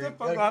 You don't get agree? the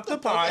fuck off the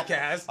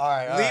podcast. All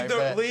right,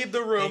 bet. Leave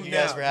the room. Thank you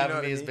guys now, for having know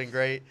what me. I It's mean? been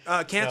great.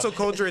 Cancel No.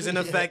 culture is in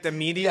effect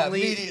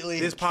immediately. immediately.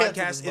 This Cancel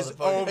podcast this is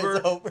motherfucker. over.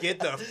 It's over. Get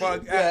the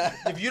fuck Yeah.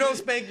 out. If you don't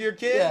spank your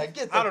kid, Yeah,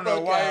 get the I don't know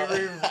fuck why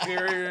out.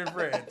 you're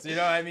friends. You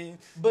know what I mean?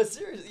 But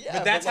seriously, yeah.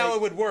 But that's how like,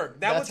 it would work.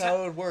 That's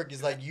how it would work.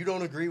 Is like you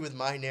don't agree with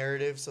my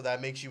narrative, so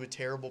that makes you a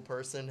terrible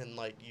person, and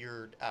like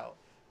you're out.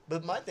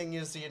 But my thing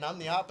is, see, and I'm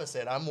the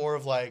opposite. I'm more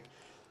of like,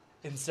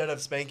 instead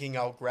of spanking,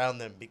 I'll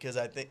ground them because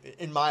I think,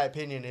 in my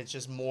opinion, it's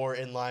just more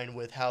in line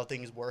with how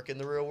things work in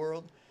the real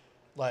world.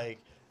 Like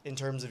in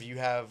terms of you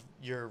have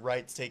your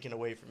rights taken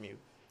away from you.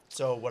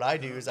 So what I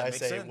do is That I makes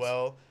say, sense.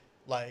 well,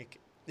 like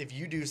if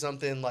you do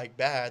something like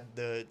bad,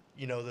 the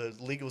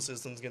legal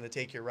system's gonna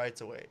take your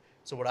rights away.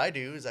 So what I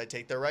do is I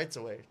take their rights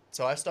away.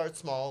 So I start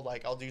small.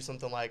 Like I'll do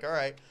something like, all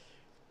right,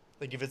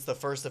 like if it's the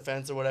first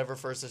offense or whatever,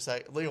 first or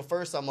second.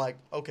 First I'm like,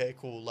 okay,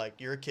 cool. Like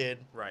you're a kid.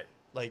 Right.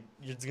 Like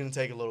it's gonna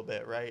take a little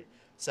bit, right?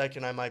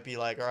 Second, I might be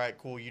like, all right,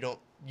 cool. You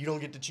don't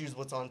get to choose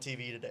what's on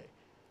TV today.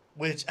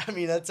 Which, I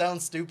mean, that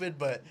sounds stupid,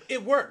 but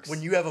It works.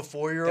 when you have a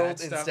 4-year-old That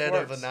stuff instead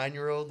of a works.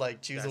 9-year-old,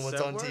 like choosing That what's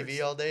stuff on TV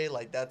works. all day,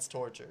 like that's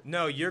torture.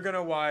 No, you're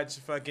gonna watch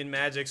fucking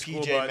Magic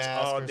School PJ Bus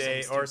Masks all or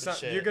day, some or stupid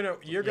some. shit.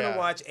 You're gonna Yeah.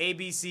 watch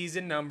ABCs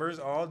and numbers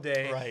all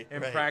day, Right,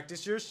 and right.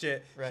 practice your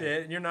shit. Right.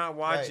 Shit, and you're not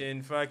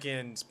watching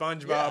fucking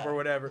SpongeBob Yeah, or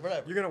whatever.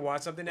 whatever. You're gonna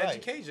watch something Right.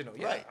 educational.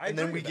 Yeah, Right. I and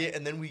then agree we with get that.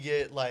 and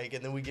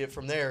then we get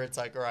from there, it's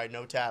like, all right,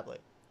 no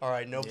tablet. All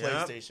right, no Yep.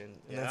 PlayStation. And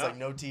then it's Yep. like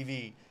no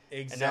TV.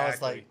 Exactly. And now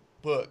it's like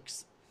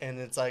books. And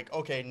it's like,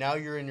 okay, now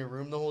you're in your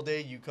room the whole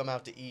day, you come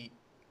out to eat.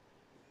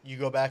 You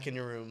go back in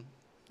your room.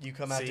 You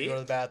come out to See? go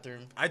to the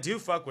bathroom. I do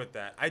fuck with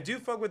that. I do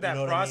fuck with that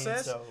know what I mean?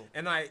 process, So-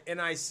 and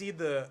I see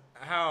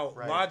how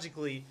Right.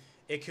 logically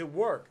it could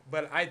work.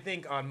 But I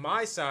think on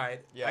my side,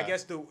 I Yeah.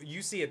 guess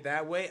you see it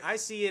that way. I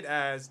see it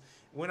as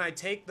when I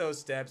take those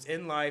steps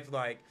in life,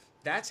 like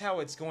that's how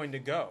it's going to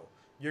go.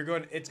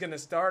 It's going to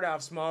start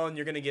off small, and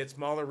you're going to get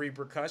smaller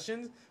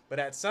repercussions. But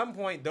at some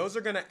point, those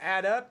are going to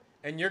add up,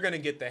 and you're going to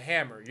get the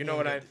hammer. You know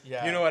what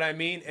Yeah. You know what I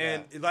mean?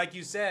 And like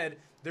you said,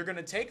 they're going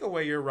to take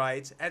away your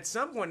rights at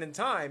some point in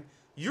time.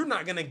 You're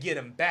not going to get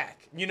them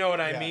back. You know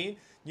what I Yeah. mean?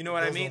 You know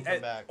what I Those mean? won't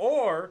come back.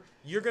 Or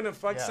you're going to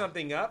fuck Yeah.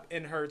 something up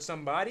and hurt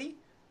somebody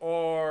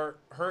or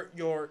hurt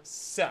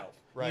yourself.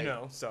 Right. You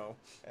know, so.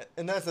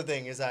 And that's the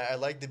thing is I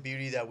like the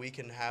beauty that we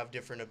can have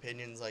different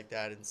opinions like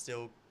that and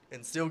still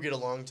get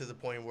along to the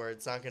point where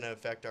it's not going to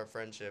affect our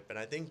friendship. And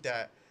I think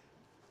that,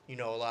 a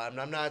lot.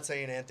 I'm not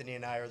saying Anthony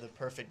and I are the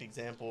perfect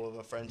example of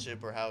a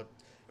friendship or how,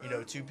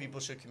 two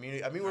people should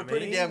communicate. I mean, we're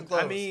pretty damn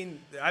close.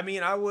 I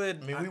mean, I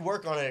would. we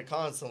work on it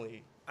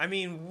constantly. I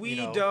mean, we've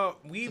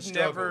it's a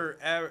never,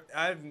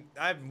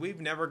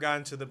 we've never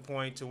gotten to the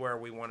point to where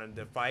we wanted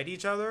to fight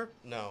each other.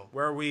 No.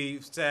 Where we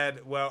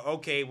said, well,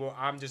 okay, well,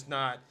 I'm just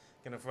not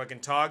gonna fucking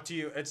talk to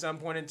you at some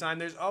point in time.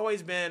 There's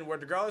always been,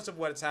 regardless of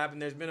what's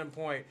happened, there's been a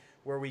point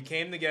where we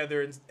came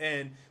together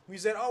and we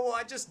said, oh, well,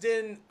 I just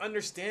didn't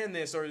understand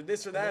this or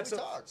this or that,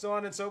 so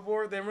on and so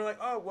forth. Then we're like,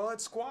 oh, well,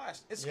 it's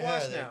squashed. It's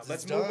squashed now.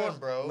 Let's move on,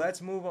 bro.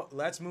 Let's move on.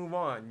 Let's move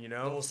on. You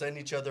know. Then we'll send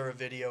each other a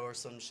video or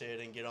some shit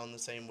and get on the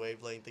same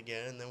wavelength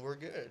again, and then we're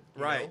good.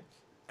 you Right.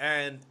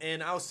 know?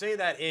 And I'll say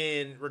that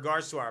in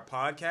regards to our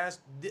podcast,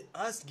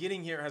 us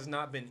getting here has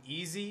not been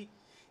easy.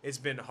 It's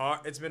been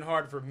hard. It's been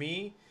hard for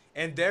me.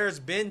 And there's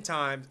been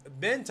times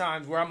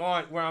where I'm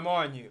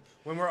on you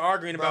when we're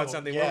arguing about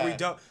something where we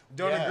don't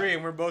agree,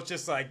 and we're both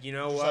just like, you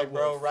know what, like,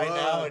 bro, right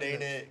now fuck. it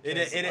ain't it.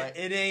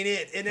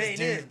 It ain't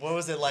it. Dude, what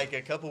was it like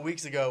a couple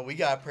weeks ago? We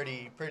got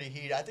pretty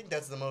heated. I think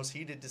that's the most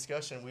heated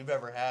discussion we've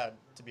ever had,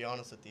 to be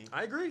honest with you.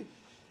 I agree.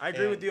 I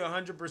agree with And- you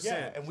 100%.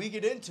 Yeah, and we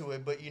get into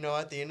it, but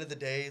at the end of the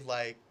day,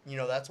 like,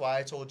 that's why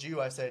I told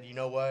you, I said, you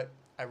know what?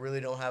 I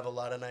really don't have a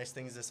lot of nice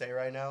things to say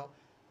right now.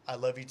 I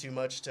love you too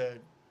much to,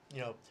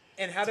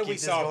 And how to do we keep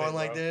this solve going it,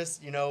 like bro?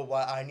 this.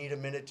 Why I need a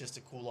minute just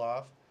to cool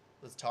off.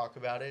 Let's talk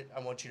about it. I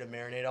want you to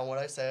marinate on what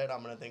I said.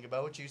 I'm gonna think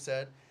about what you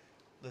said.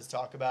 Let's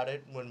talk about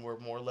it when we're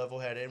more level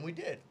headed, and we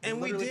did. And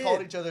we literally did.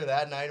 called each other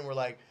that night, and we're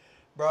like,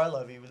 "Bro, I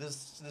love you.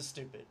 This is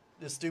stupid.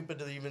 This is stupid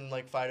to even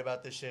like fight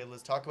about this shit.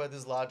 Let's talk about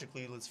this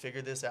logically. Let's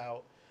figure this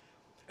out."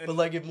 And- But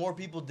like, if more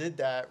people did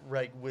that,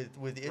 like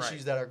with issues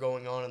Right. that are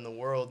going on in the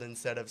world,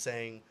 instead of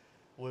saying,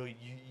 "Well,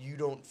 you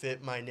don't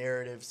fit my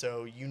narrative,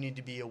 so you need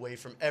to be away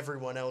from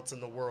everyone else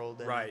in the world,"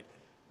 and Right.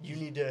 you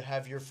need to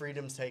have your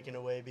freedoms taken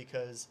away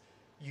because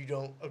you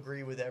don't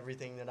agree with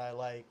everything that I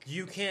like.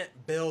 You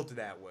can't build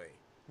that way.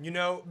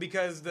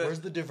 Because Where's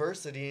the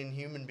diversity in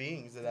human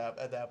beings at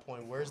that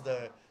point? Where's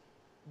the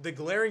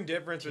glaring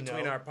difference You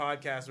between know? our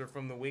podcast or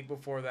from the week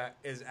before that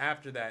is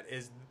after that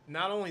is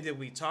not only did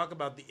we talk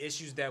about the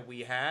issues that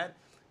we had,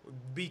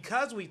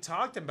 because we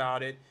talked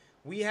about it,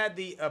 we had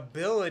the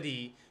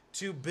ability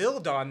to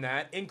build on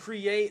that and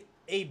create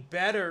a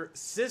better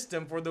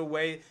system for the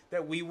way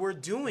that we were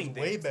doing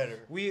things. way better?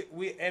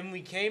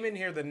 We came in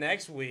here the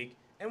next week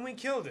and we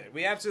killed it.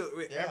 We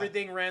absolutely Yeah.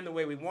 everything ran the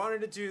way we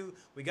wanted it to.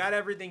 We got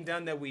everything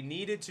done that we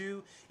needed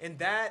to, and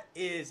that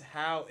is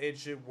how it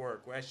should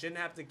work. I shouldn't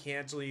have to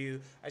cancel you.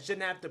 I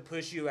shouldn't have to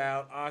push you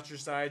out,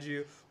 ostracize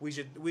you. We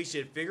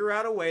should figure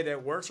out a way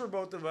that works for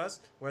both of us,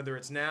 whether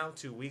it's now,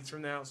 2 weeks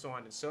from now, so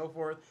on and so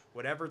forth,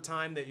 whatever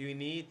time that you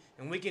need,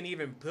 and we can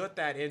even put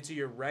that into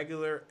your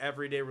regular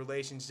everyday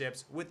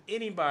relationships with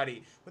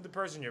anybody, with the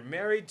person you're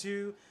married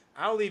to.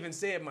 I'll even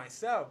say it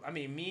myself. I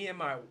mean, me and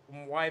my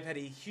wife had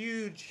a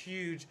huge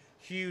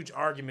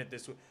argument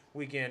this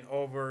weekend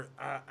over.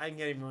 I can't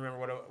even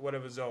remember what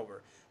it was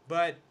over.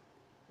 But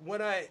what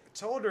I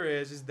told her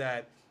is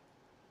that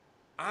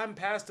I'm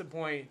past the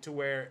point to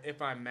where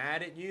if I'm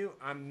mad at you,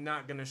 I'm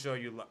not gonna show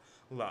you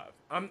love.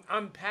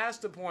 I'm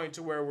past the point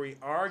to where we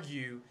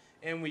argue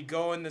and we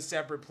go in the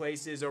separate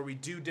places or we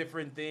do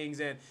different things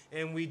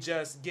and we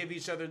just give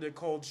each other the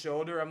cold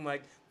shoulder. I'm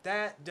like,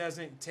 that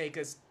doesn't take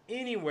us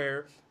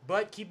anywhere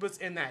but keep us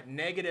in that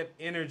negative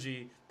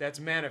energy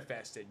that's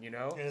manifested, And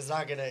it's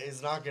not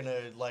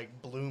gonna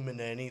like bloom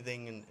into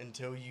anything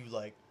until you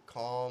like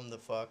calm the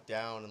fuck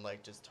down and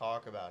like just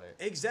talk about it.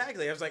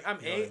 Exactly. I was like, You know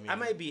what I I mean?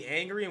 might be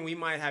angry and we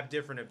might have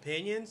different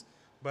opinions,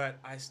 but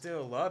I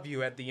still love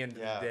you at the end of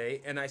Yeah. the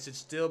day, and I should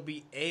still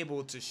be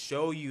able to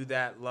show you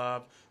that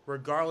love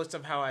regardless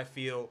of how I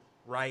feel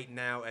right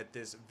now at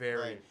this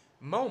very Right.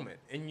 moment.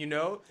 And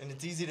And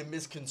it's easy to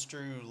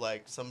misconstrue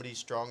like somebody's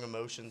strong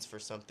emotions for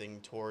something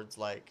towards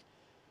like,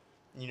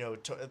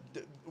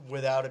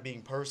 without it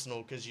being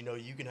personal, because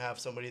you can have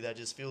somebody that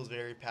just feels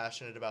very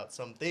passionate about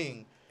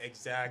something,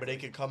 exactly. but it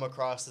could come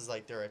across as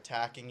like they're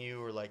attacking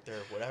you or like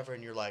they're whatever,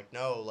 and you're like,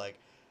 no, like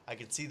I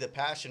can see the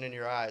passion in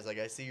your eyes. Like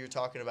I see you're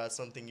talking about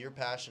something you're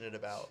passionate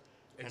about,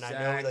 and I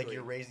know like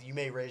Exactly. you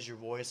may raise your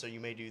voice or you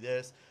may do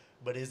this,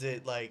 but is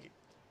it like,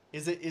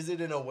 is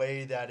it in a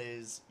way that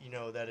is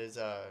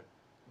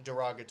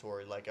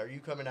derogatory? Like, are you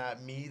coming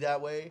at me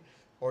that way,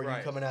 or are Right.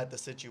 you coming at the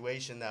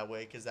situation that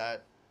way? Because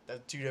that's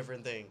two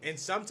different things. And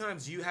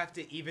sometimes you have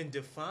to even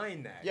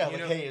define that. Yeah, you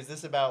like, know? hey, is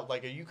this about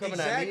like, are you coming at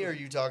me, Exactly. or are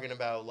you talking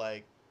about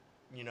like,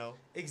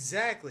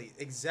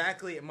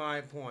 Exactly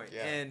my point.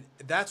 Yeah. And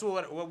that's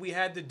what we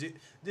had to do,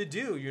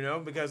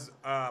 because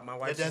my They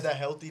wife, had that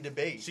healthy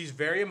debate. she's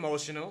very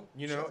emotional,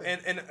 Sure.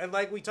 and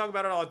like we talk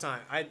about it all the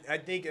time. I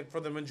think for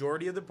the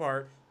majority of the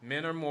part,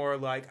 men are more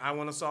like, I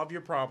want to solve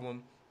your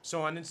problem,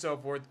 so on and so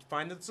forth,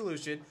 find the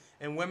solution,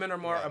 and women are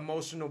more Yeah.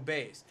 emotional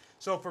based.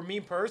 So for me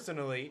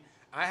personally,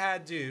 I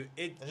had to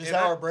It's just and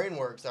how I- our brain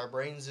works. Our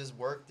brains just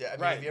work. I mean,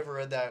 Right. have you ever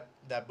read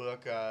that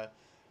book?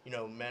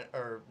 Men,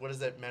 or what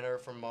is it? Men are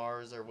from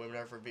Mars or women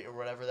are from or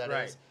whatever that is.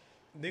 Right.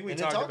 I think we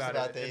And talked it talks about,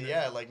 about it. that. in the-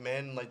 Yeah, like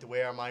men, like the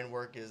way our mind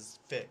work is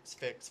fix.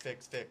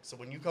 So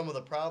when you come with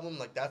a problem,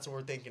 like that's what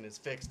we're thinking is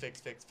fix.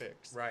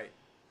 Right.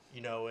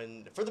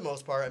 And for the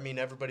most part, I mean,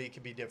 everybody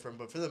can be different,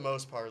 but for the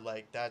most part,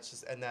 like that's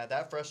just, and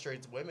that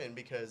frustrates women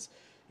because,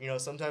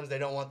 sometimes they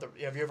don't want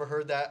have you ever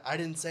heard that? I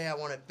didn't say I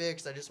want it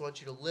fixed. I just want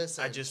you to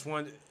listen. I just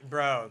want,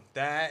 bro,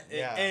 that,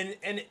 Yeah.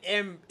 and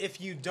if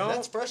you And don't,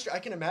 that's frustrating.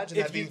 I can imagine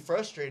if that being you-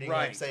 frustrating. Like,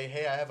 right. say,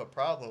 hey, I have a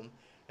problem,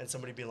 and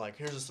somebody being like,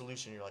 here's a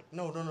solution. You're like,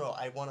 no,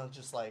 I want to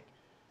just like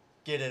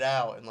get it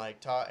out and like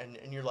talk. And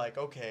you're like,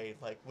 okay,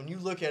 like when you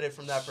look at it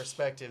from that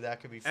perspective, that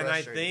could be and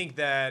frustrating. I think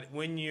that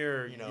when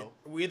you're,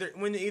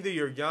 either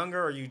you're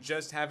younger or you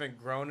just haven't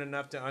grown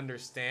enough to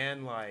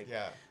understand,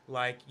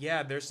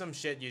 yeah, there's some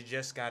shit you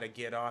just got to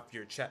get off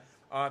your chest.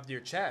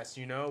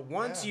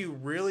 Once Yeah. you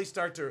really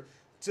start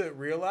to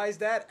realize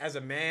that as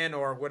a man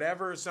or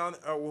whatever, or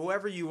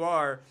whoever you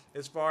are,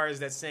 as far as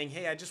that saying,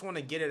 hey, I just want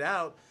to get it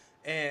out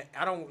and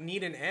I don't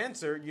need an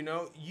answer,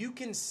 you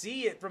can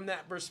see it from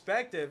that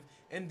perspective,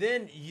 and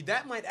then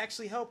that might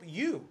actually help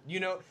you.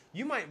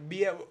 You might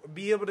be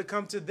able to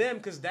come to them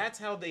because that's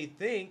how they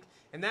think,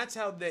 And that's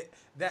how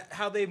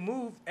they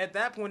move at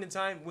that point in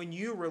time. When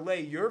you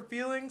relay your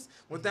feelings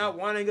without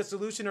wanting a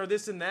solution or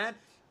this and that,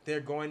 they're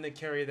going to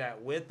carry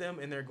that with them,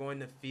 and they're going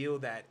to feel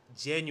that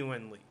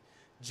genuinely,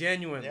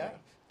 Yeah.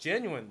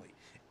 genuinely.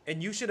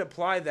 And you should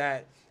apply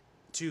that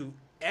to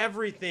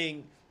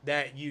everything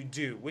that you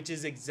do, which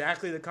is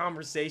exactly the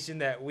conversation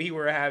that we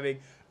were having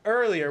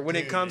earlier when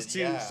it comes to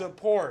yeah.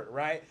 support,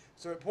 right?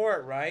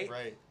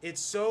 Right.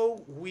 It's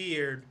so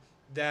weird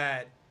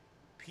that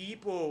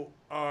people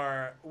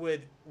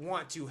would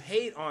want to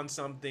hate on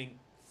something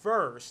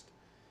first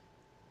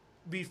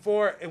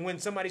before, and when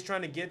somebody's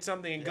trying to get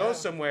something and go Yeah.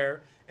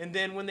 somewhere, and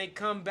then when they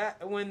come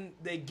back, when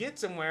they get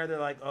somewhere, they're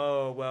like,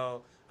 oh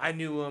well, I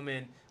knew him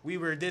and we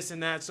were this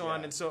and that, so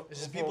on and so. It's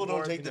just people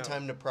don't take the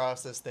time to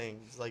process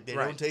things. Like they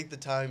Right. don't take the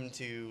time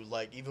to,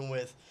 like, even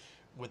with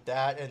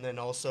that, and then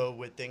also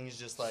with things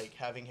just like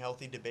having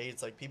healthy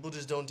debates. Like people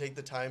just don't take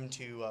the time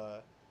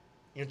to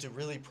to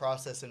really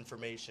process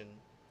information.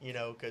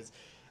 Because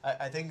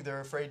I think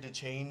they're afraid to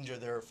change, or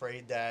they're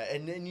afraid that,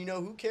 and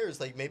who cares?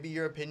 Like maybe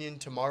your opinion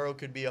tomorrow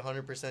could be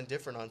 100%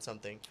 different on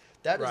something.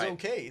 That is Right.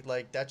 okay.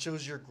 Like that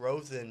shows your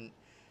growth, and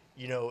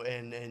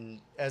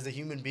and as a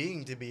human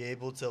being, to be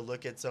able to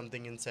look at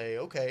something and say,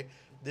 okay,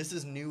 this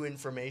is new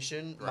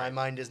information. My Right.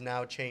 mind is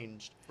now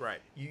changed.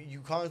 Right.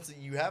 You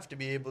have to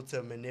be able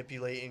to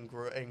manipulate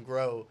and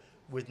grow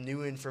with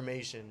new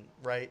information,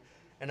 right?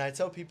 And I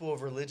tell people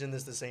of religion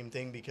this the same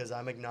thing, because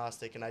I'm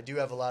agnostic and I do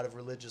have a lot of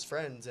religious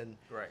friends. And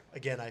Right.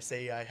 again, I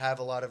say I have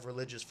a lot of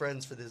religious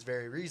friends for this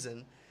very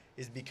reason,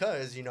 is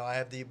because I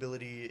have the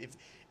ability,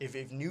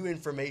 if new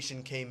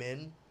information came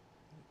in,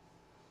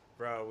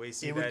 Bro, we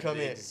see it that would come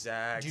the in.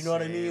 exact Do you know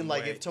what I same mean?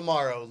 Like way.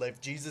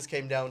 if Jesus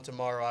came down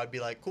tomorrow, I'd be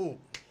like, cool.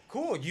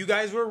 Cool, you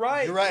guys were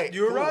right. You're right.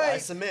 You were cool, right. I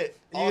submit.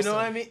 You know what I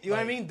Awesome. mean? You know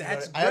what I mean?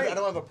 That's I great.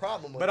 don't have a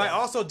problem with But that. I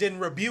also didn't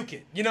rebuke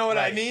it. You know what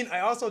I Right. mean? I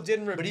also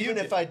didn't rebuke it. But even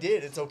if I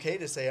did, it's okay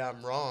to say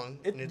I'm wrong,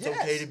 and it's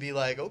okay Yes. to be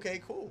like,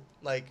 okay, cool,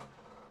 like,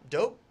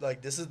 dope,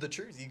 like this is the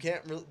truth. You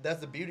can't.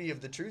 That's the beauty of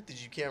the truth,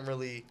 is you can't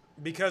really.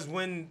 Because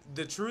when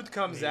the truth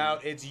comes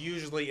out, it's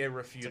usually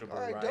irrefutable,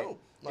 all right, right? dope.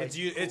 Like,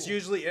 It's cool.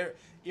 usually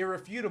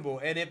irrefutable,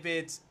 and if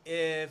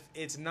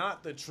it's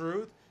not the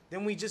truth,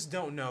 then we just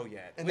don't know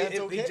yet. And that's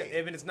if okay.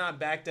 it's not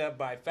backed up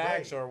by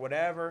facts Right. or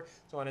whatever,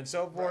 so on and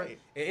so forth, Right.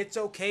 it's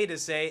okay to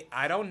say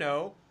I don't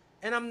know,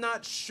 and I'm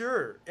not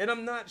sure,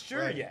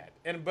 Right. yet.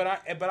 But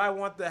I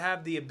want to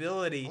have the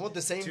ability. I want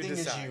the same to thing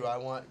decide. as you. I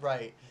want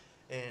right,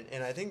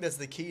 and I think that's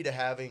the key to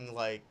having,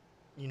 like,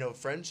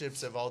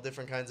 friendships of all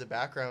different kinds of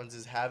backgrounds,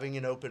 is having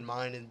an open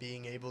mind and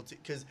being able to,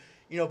 because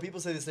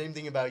people say the same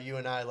thing about you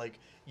and I. Like,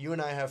 you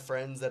and I have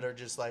friends that are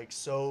just like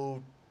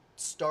so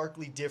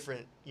starkly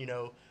different.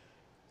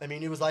 I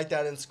mean, it was like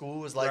that in school.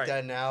 It was like Right.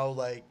 that now.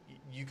 Like,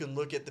 you can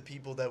look at the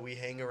people that we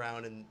hang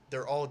around, and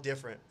they're all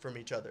different from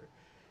each other.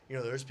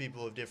 There's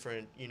people of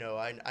different.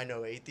 I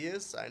know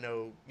atheists. I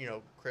know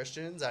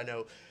Christians. I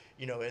know.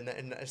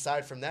 And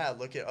aside from that,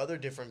 look at other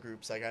different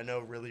groups. Like, I know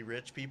really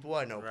rich people.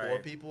 I know poor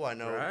Right. people. I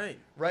know Right.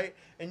 right,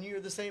 and you're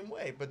the same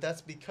way. But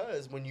that's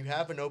because when you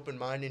have an open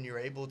mind and you're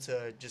able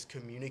to just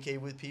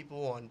communicate with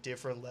people on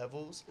different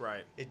levels,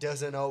 Right. it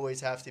doesn't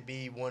always have to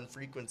be one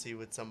frequency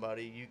with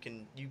somebody. You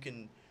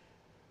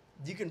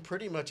can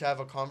pretty much have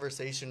a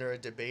conversation or a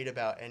debate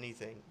about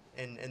anything,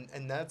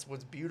 and that's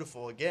what's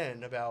beautiful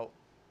again about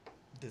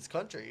this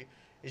country,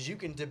 is you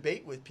can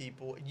debate with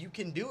people. You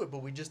can do it,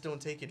 but we just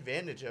don't take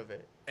advantage of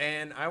it.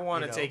 And I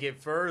want to You know? take it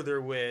further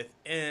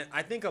and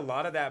I think a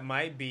lot of that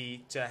might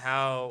be to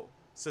how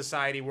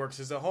society works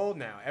as a whole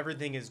now.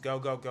 Everything is go,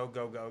 go, go,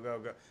 go, go, go,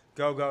 go,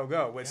 go, go,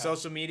 go. With Yeah.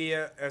 social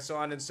media and so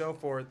on and so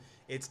forth,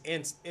 it's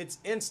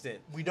instant.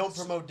 We don't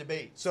promote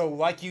debate. So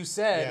like you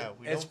said, Yeah,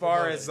 we as don't far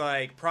promote as it.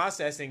 like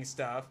processing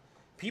stuff,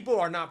 people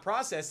are not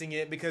processing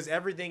it because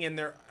everything in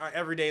their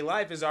everyday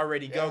life is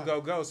already go, Yeah.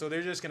 go, go. So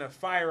they're just going to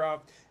fire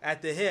off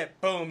at the hip.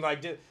 Boom.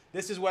 Like,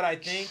 this is what I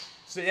think.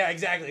 So, yeah,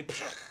 exactly.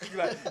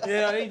 Like,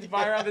 I need to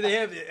fire off at the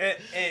hip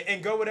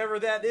and go whatever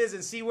that is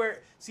and see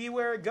where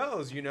it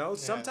goes,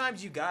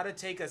 Sometimes you got to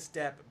take a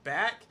step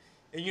back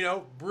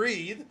and,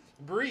 breathe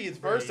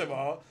first of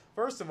all.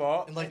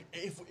 And like,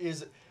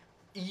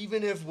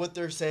 even if what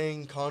they're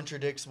saying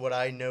contradicts what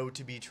I know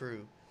to be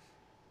true,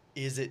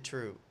 is it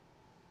true?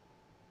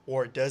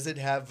 Or does it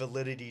have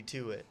validity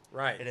to it?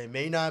 Right. And it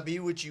may not be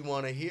what you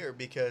want to hear,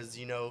 because,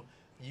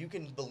 you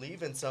can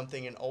believe in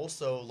something and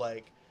also,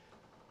 like,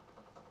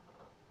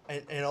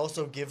 and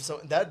also give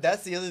some,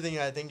 that's the other thing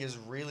I think is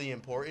really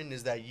important,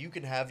 is that you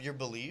can have your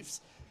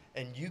beliefs,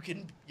 and you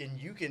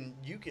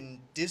can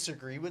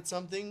disagree with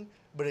something,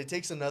 but it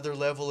takes another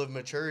level of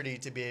maturity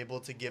to be able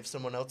to give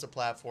someone else a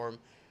platform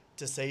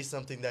to say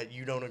something that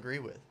you don't agree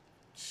with.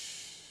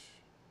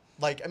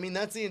 Like, I mean,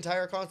 that's the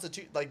entire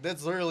Constitution. Like,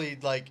 that's literally,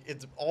 like,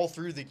 it's all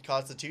through the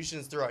Constitution,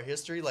 it's through our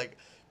history. Like,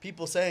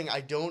 people saying, I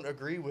don't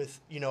agree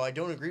with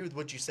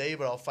what you say,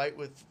 but I'll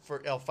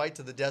fight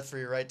to the death for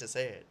your right to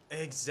say it.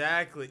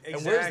 Exactly.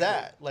 And where's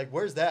that? Like,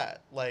 where's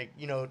that? Like,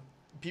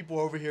 people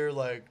over here,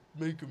 like,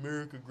 make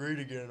America great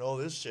again and all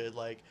this shit.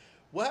 Like,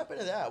 what happened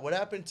to that? What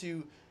happened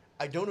to,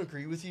 I don't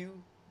agree with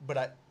you,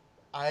 but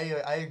I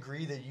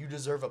agree that you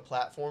deserve a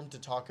platform to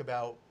talk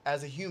about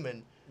as a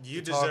human.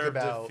 You to talk deserve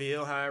about, to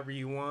feel however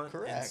you want.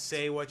 Correct. And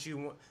say what you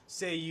want.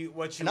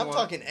 What you and I'm want.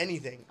 talking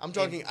anything. I'm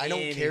talking. I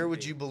don't care what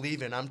anything. you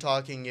believe in. I'm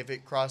talking if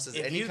it crosses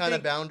If any you kind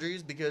of think-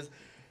 boundaries. Because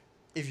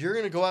if you're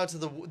gonna go out to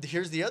the,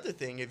 here's the other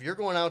thing. If you're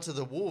going out to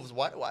the wolves,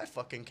 why do I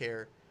fucking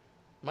care?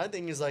 My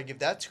thing is like, if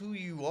that's who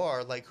you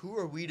are, like, who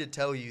are we to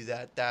tell you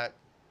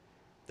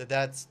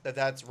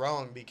that's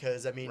wrong?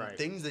 Because I mean, Right.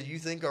 things that you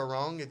think are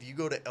wrong, if you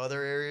go to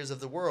other areas of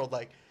the world,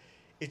 like,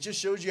 it just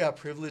shows you how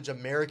privileged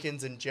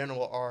Americans in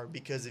general are.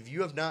 Because if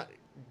you have not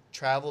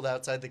traveled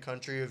outside the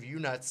country, if you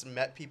not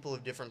met people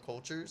of different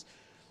cultures,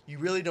 you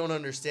really don't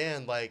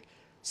understand like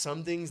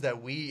some things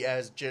that we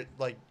as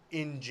like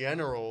in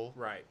general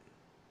Right.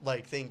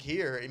 like think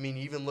here. I mean,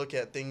 even look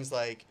at things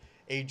like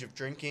age of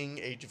drinking,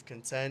 age of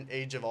consent,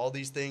 age of all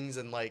these things,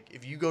 and like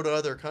if you go to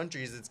other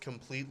countries, it's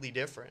completely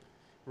different.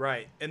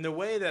 Right. And the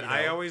way that You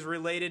I know? always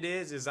relate it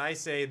is I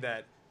say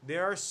that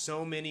there are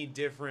so many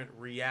different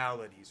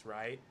realities,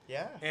 right?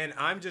 Yeah. And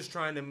I'm just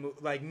trying to move,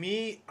 like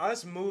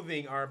us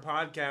moving our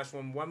podcast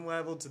from one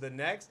level to the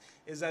next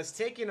is us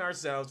taking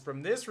ourselves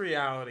from this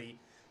reality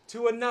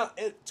to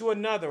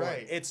another one.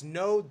 Right. It's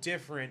no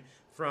different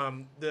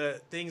from the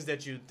things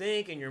that you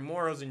think and your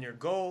morals and your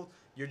goals.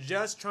 You're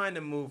just trying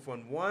to move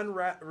from one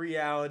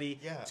reality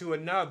Yeah. to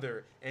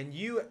another, and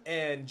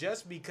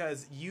just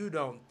because you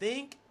don't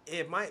think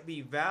it might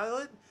be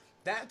valid,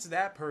 that's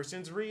that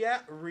person's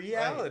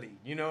reality.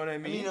 You know what I I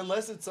mean? mean,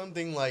 unless it's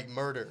something like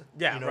murder.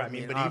 Yeah, you know right, what I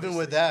mean? I mean, But even obviously.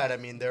 with that, I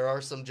mean, there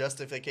are some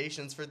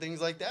justifications for things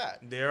like that.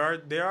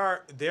 There's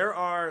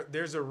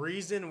a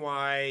reason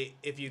why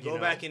if you go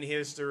know? back in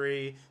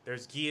history,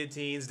 there's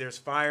guillotines, there's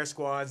fire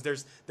squads,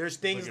 there's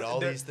things Look at all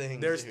these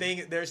things,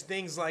 dude. there's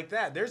things like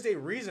that. There's a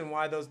reason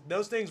why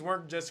those things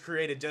weren't just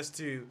created just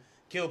to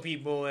kill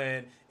people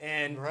and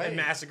Right.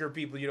 massacre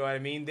people, you know what I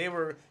mean? They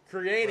were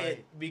created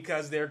Right.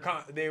 because they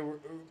were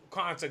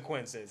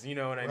consequences, you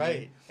know what I Right.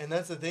 mean? And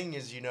that's the thing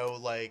is,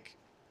 like,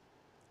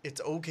 it's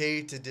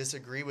okay to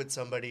disagree with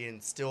somebody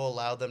and still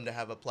allow them to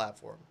have a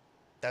platform.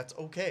 That's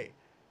okay.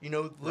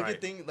 Look Right.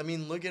 at things. I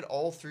mean, look at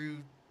all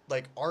through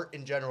like art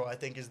in general. I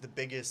think is the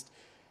biggest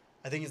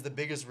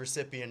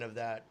recipient of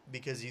that,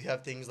 because you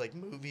have things like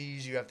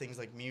movies, you have things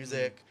like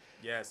music.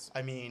 Yes.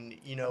 I mean,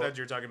 I thought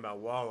you were talking about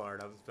wall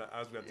art. I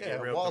was about to yeah,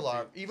 get real wall confused.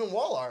 art, even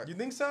wall art. You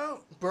think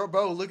so?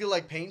 Bro, look at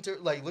like painter,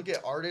 like look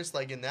at artists,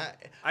 like in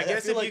that. I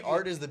guess feel if like you could-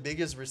 art is the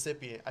biggest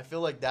recipient. I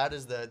feel like that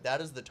is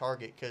the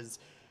target, because,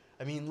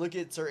 I mean, look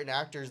at certain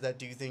actors that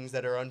do things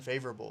that are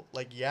unfavorable.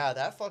 Like, yeah,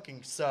 that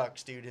fucking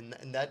sucks, dude,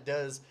 and that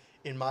does,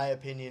 in my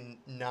opinion,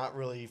 not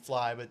really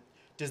fly. But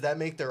does that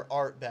make their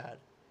art bad?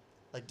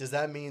 Like, does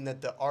that mean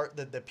that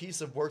the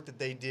piece of work that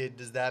they did,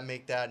 does that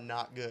make that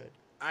not good?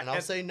 And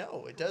I'll say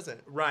no, it doesn't.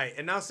 Right,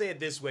 and I'll say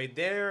it this way.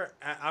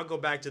 I'll go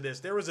back to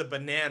this. There was a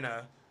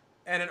banana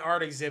at an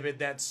art exhibit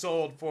that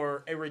sold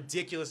for a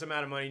ridiculous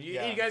amount of money. You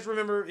guys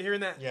remember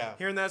hearing that? Yeah.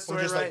 Hearing that story,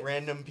 Or just right? like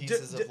random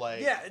pieces of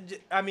like. Yeah,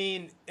 I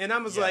mean, and I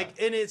was Yeah.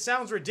 like, and it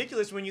sounds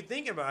ridiculous when you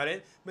think about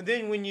it, but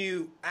then when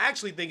you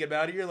actually think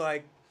about it, you're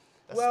like,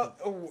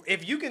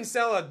 if you can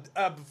sell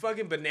a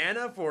fucking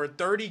banana for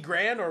 30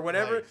 grand or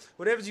whatever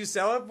you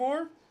sell it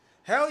for,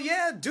 hell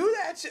yeah, do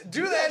that shit.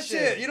 Do that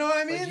shit. You know what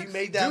I mean? Like, you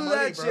made that do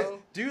money, that bro.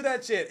 Shit. Do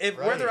that shit.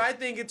 Whether I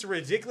think it's a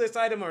ridiculous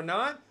item or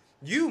not,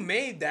 you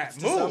made that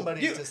It's move. to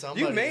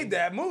somebody. You made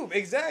that move.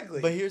 Exactly.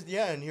 But here's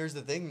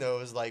the thing though,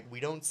 is like, we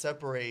don't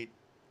separate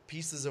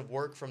pieces of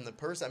work from the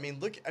person.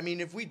 I mean,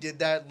 if we did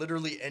that,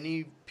 literally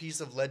any piece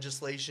of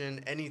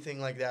legislation,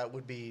 anything like that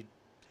would be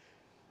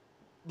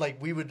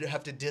like, we would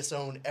have to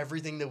disown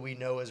everything that we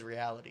know as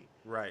reality.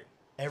 Right.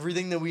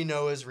 Everything that we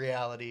know as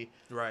reality.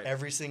 Right.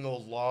 Every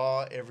single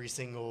law, every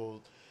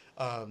single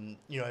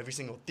every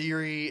single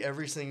theory,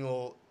 every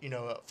single,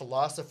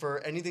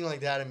 philosopher, anything like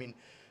that. I mean,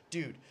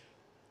 dude,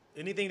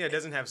 Anything that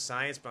doesn't have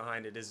science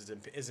behind it is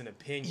an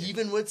opinion.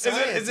 even with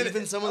science, Is it-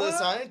 even some of the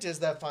scientists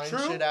that find True.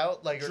 shit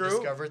out, like, True. or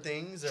discover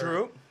things.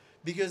 True.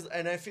 Because,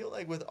 and I feel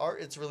like with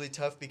art, it's really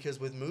tough, because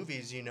with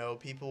movies,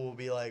 people will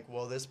be like,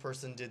 well, this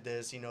person did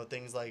this,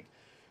 things like,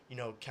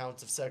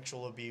 counts of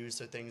sexual abuse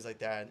or things like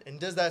that. And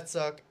does that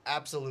suck?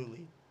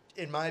 Absolutely.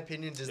 In my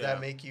opinion, does Yeah.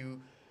 that make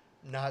you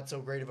not so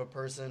great of a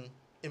person?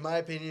 In my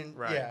opinion,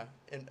 Right. yeah.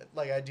 And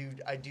like, I do,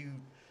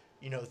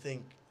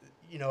 think,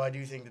 I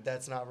do think that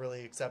that's not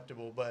really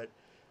acceptable. But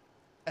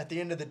at the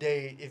end of the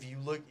day,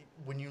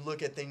 when you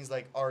look at things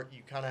like art,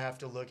 you kind of have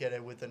to look at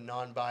it with a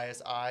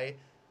non-biased eye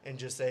and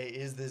just say,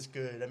 is this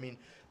good? I mean,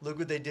 look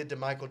what they did to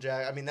Michael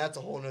Jackson. I mean, that's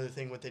a whole other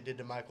thing, what they did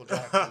to Michael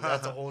Jackson.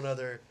 That's a whole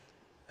other...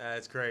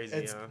 It's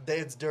crazy.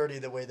 It's dirty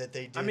the way that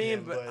they did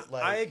him, but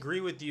like, I agree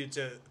with you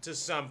to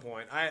some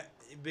point.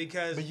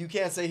 But you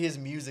can't say his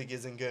music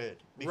isn't good,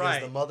 because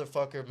Right. the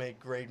motherfucker made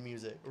great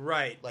music.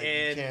 Right. Like,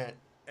 and you can't.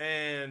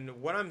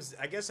 And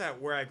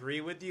where I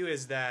agree with you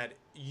is that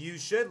you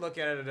should look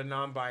at it at a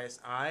non-biased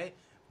eye,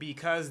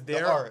 because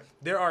art.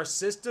 there are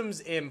systems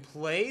in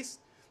place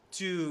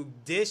to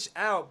dish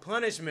out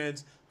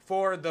punishments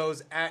for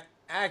those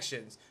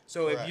actions.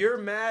 So if Correct. you're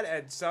mad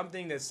at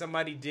something that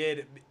somebody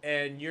did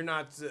and you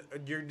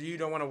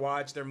don't want to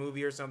watch their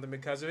movie or something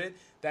because of it,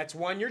 that's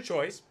your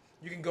choice.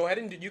 You can go ahead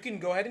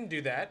and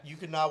do that. You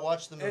could not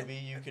watch the movie.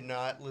 You could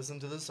not listen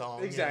to the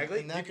song. Exactly.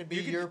 And that could be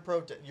you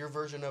your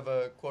version of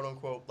a quote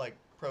unquote like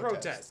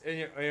protest. And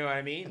you know what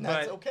I mean? And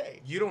that's but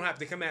okay. You don't have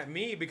to come at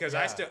me because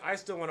Yeah. I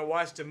still want to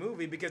watch the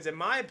movie because in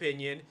my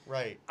opinion,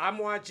 Right. I'm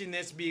watching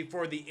this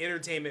for the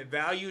entertainment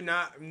value,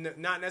 not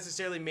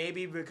necessarily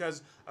maybe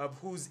because of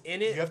who's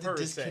in it. You have to per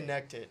se.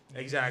 disconnect it.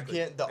 Exactly.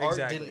 You can't, the art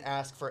Exactly. didn't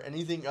ask for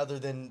anything other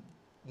than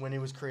when it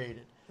was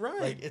created.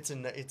 Right. Like it's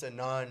a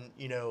non,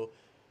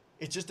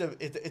 it's just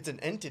it's an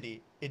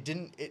entity. It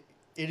didn't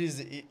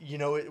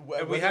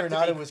whether or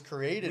not it was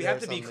created. We have or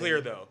to be something.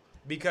 clear though,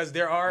 because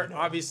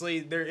obviously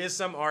there is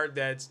some art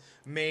that's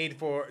made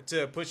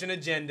to push an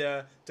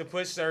agenda, to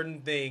push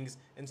certain things,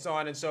 and so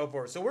on and so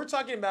forth. So we're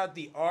talking about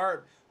the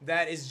art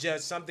that is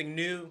just something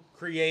new,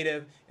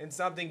 creative, and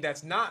something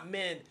that's not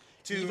meant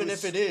to. Even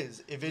if it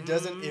is, if it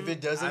doesn't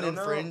I don't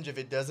know. if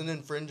it doesn't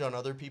infringe on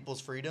other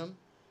people's freedom,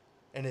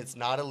 and it's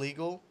not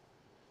illegal.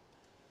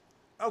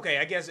 Okay,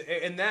 I guess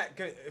in that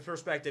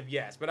perspective,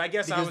 yes. But I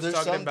guess Because I was there's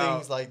talking some about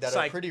things like that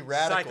are pretty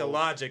radical.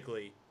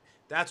 psychologically.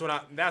 That's what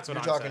You're I'm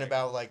talking saying.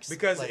 about like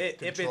Because like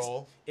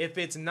control. if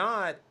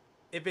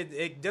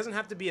it doesn't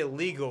have to be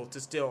illegal to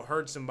still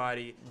hurt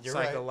somebody You're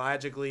right.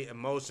 psychologically,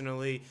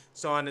 emotionally,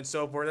 so on and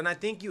so forth. And I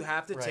think you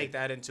have to Right. take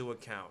that into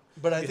account.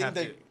 But I You think have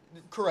that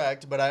to.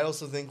 correct. But I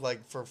also think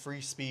like for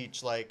free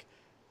speech, like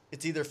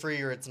it's either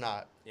free or it's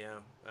not. Yeah.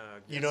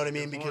 You know what I good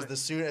mean? Because point.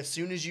 as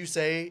soon as you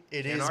say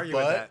it Can't is argue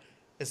with but, that.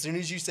 as soon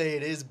as you say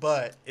it is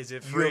but, Is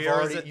it free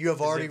or is it- you have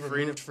is already it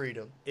removed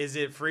freedom. Is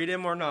it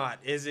freedom or not?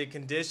 Is it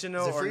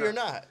conditional Is it free or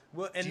not?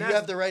 Well, and Do you that's-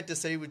 have the right to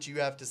say what you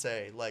have to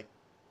say? Like,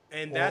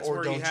 And Or- that's or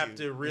where you don't have you?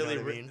 to You know really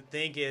what I mean?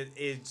 think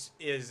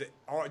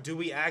do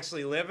we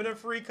actually live in a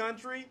free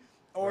country,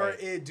 or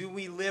Right. do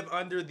we live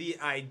under the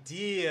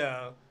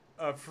idea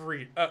of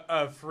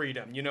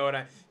freedom? You know what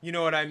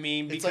I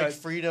mean? it's like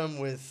freedom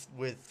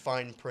with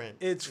fine print.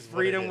 it's is what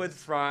freedom it with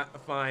is.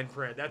 fine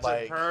print. That's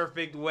Like- a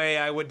perfect way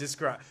I would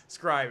describe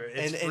it.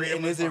 It's And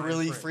freedom with is it fine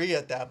really print. free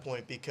at that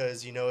point?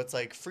 Because it's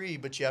like free,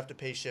 but you have to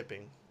pay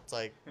shipping. It's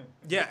like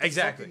Yeah, what the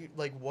exactly. fuck are you-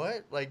 like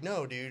what? Like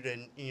no, dude.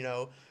 And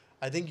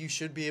I think you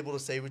should be able to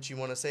say what you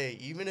want to say,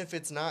 even if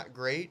it's not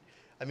great.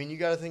 I mean, you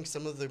got to think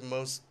some of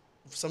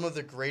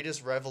the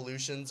greatest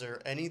revolutions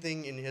or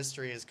anything in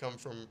history has come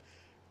from,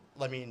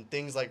 I mean,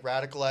 things like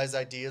radicalized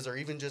ideas or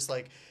even just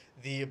like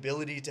the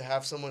ability to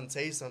have someone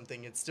say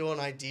something. It's still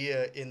an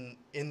idea in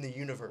the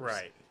universe.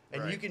 Right.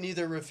 And right. you can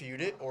either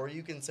refute it or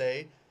you can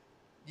say,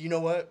 you know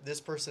what,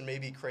 this person may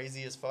be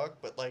crazy as fuck,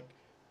 but like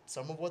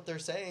some of what they're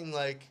saying,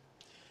 like,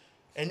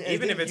 and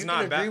Even then if it's you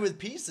not can agree bad- with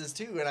pieces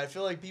too. And I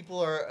feel like people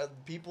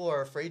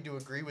are afraid to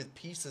agree with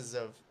pieces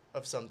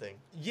of something.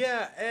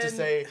 Yeah, and To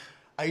say,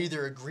 I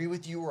either agree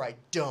with you or I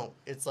don't.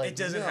 It's like it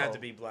doesn't have no. to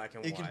be black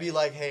and It white. can be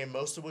like, hey,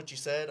 most of what you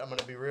said, I'm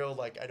gonna be real.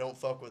 Like, I don't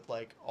fuck with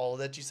like all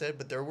that you said,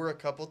 but there were a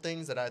couple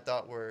things that I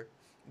thought were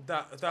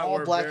Thought all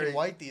were black very, and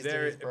white these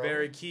very, days, bro.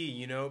 Very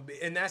key,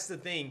 and that's the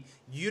thing.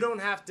 You don't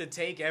have to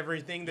take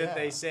everything that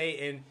they Yeah.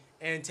 say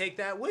and take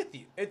that with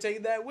you. And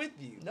take that with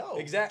you. no,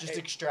 exactly. Just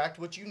extract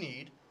what you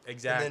need.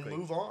 Exactly. And then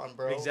move on,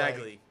 bro.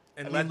 Exactly. Like,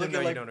 and I let mean, them look know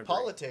at you like don't agree.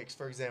 politics,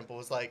 for example.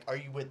 It's like, are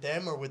you with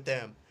them or with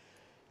them?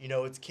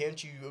 It's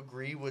can't you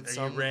agree with Are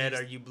some you red? of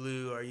Are these- you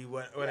blue? Are you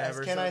Yes,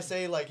 whatever? can I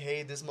say like,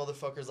 hey, this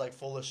motherfucker's like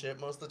full of shit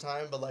most of the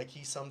time, but like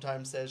he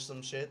sometimes says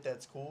some shit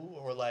that's cool,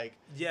 or like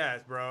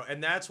Yes, bro.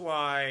 And that's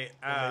why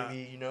or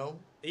maybe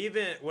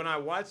even when I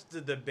watched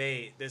the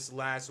debate this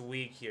last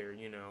week here,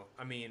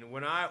 I mean,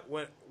 when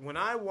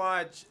I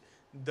watch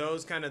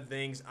those kind of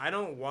things, I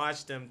don't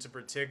watch them to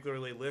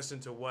particularly listen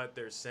to what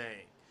they're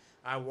saying.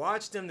 I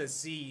watch them to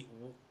see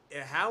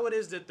how it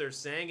is that they're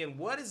saying and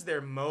what is their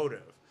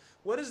motive.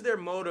 What is their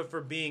motive for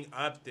being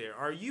up there?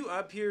 Are you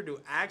up here to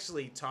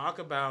actually talk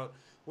about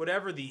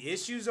whatever the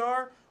issues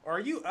are? Or are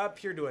you up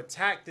here to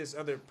attack this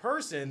other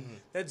person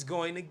that's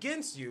going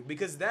against you?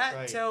 Because that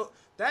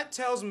Right.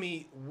 tells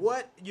me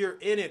what you're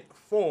in it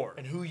for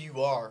and who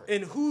you are.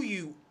 and who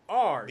you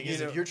are. Because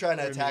you know, if you're trying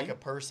to you know what I attack mean? a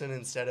person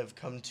instead of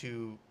come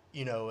to,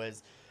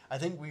 as I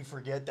think we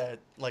forget that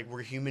like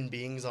we're human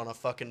beings on a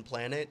fucking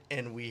planet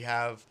and we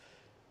have,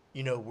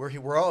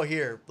 we're all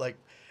here. Like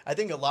I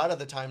think a lot of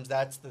the times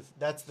that's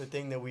the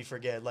thing that we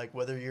forget. Like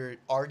whether you're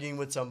arguing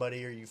with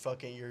somebody or you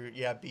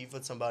have beef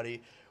with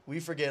somebody, we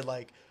forget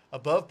like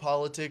above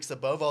politics,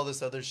 above all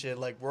this other shit.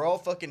 Like we're all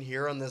fucking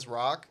here on this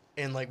rock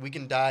and like we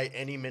can die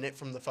any minute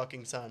from the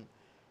fucking sun.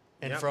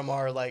 And Yep. from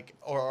our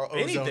our ozone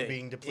Anything.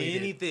 being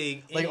depleted.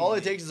 Anything. Like all it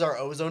anything. takes is our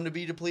ozone to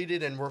be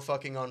depleted and we're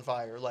fucking on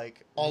fire.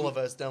 Like all of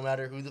us, no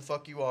matter who the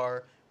fuck you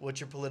are, what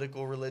your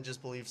political religious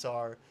beliefs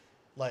are,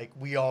 like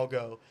we all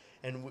go.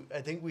 And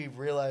I think we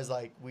realize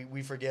like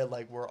we forget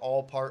like we're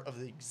all part of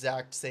the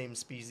exact same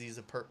species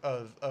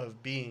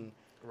of being.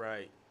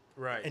 Right.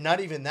 Right. And not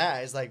even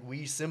that, it's like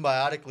we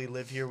symbiotically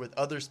live here with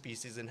other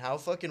species. And how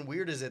fucking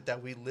weird is it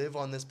that we live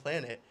on this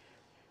planet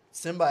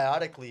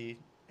symbiotically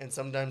and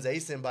sometimes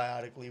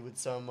asymbiotically with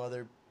some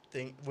other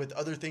thing, with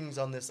other things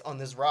on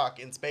this rock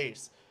in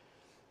space.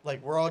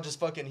 Like, we're all just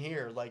fucking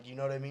here, like, you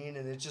know what I mean?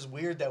 And it's just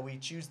weird that we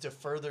choose to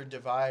further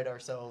divide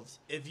ourselves.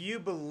 If you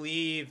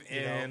believe You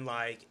in know?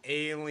 like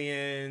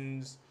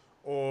aliens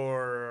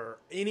or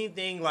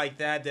anything like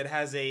that that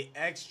has a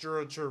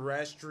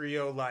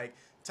extraterrestrial like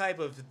type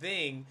of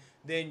thing,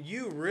 then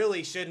you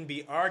really shouldn't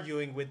be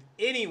arguing with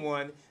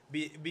anyone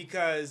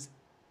because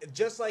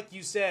just like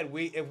you said,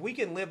 if we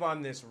can live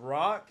on this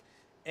rock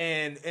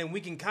and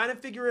we can kind of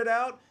figure it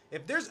out,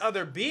 if there's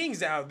other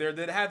beings out there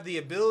that have the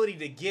ability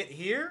to get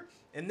here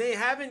and they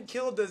haven't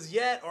killed us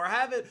yet or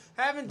haven't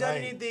done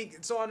Right. anything,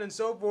 so on and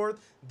so forth,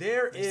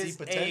 there They see is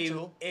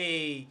potential.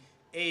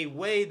 a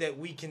way that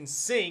we can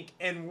sync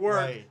and work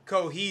Right.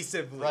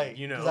 cohesively. Right.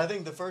 You Because know, I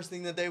think the first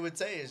thing that they would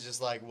say is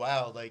just like,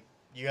 wow, like,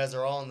 you guys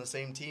are all on the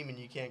same team and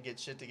you can't get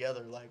shit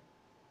together. Like,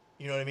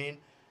 you know what I mean?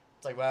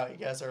 It's like, wow, you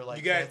guys are like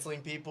You guys-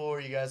 canceling people, or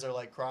you guys are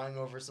like crying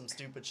over some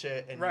stupid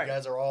shit, and Right. you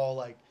guys are all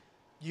like,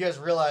 you guys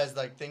realize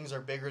like things are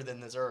bigger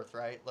than this earth,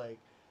 right? Like,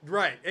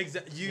 right?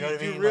 Exactly. You, You know what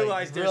I mean? Like,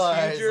 realize you there's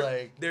realize, future,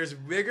 like- there's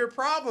bigger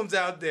problems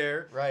out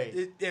there,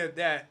 right?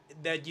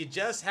 that you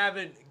just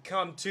haven't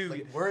come to.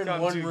 Like, we're in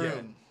come one to room.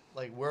 yet.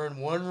 Like, we're in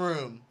one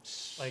room.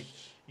 Like,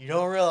 you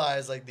don't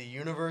realize like the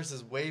universe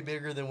is way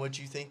bigger than what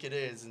you think it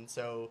is, and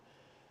so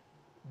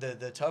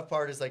the tough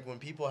part is like when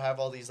people have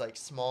all these like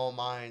small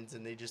minds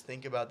and they just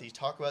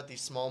talk about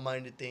these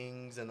small-minded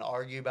things and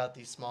argue about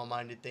these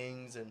small-minded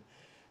things, and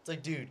it's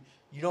like, dude,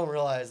 you don't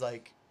realize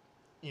like,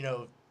 you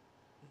know,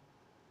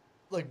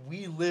 like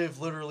we live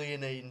literally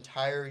in an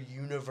entire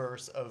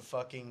universe of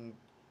fucking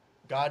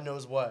God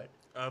knows what,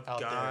 Of out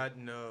there. God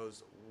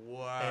knows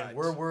what. and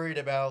we're worried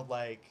about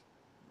like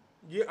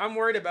I'm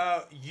worried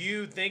about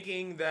you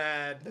thinking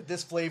that. that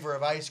this flavor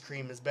of ice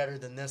cream is better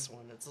than this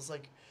one. It's just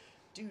like,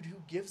 dude, who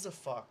gives a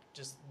fuck?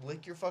 Just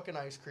lick your fucking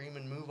ice cream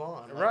and move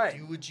on. Like, Right.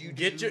 Do what you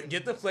Get do.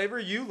 get the flavor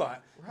you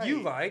like. You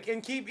Right. like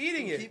and keep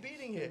eating it. Keep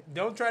eating it.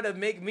 Don't try to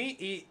make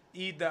me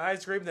eat the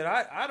ice cream that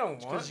I don't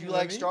want. Because you know what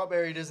I like mean?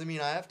 strawberry doesn't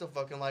mean I have to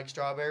fucking like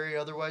strawberry.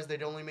 Otherwise,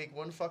 they'd only make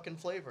one fucking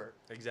flavor.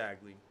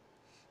 Exactly.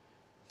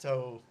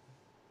 So,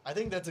 I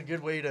think that's a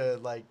good way to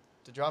like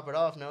to drop it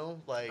off. No,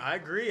 like I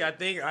agree. I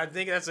think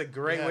that's a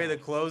great way Yeah. to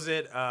close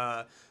it.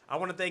 I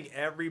want to thank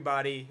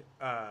everybody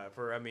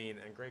for, a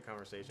great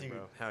conversation, Dude,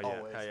 bro. Hell yeah,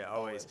 always, hell yeah,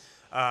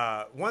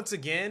 always. Once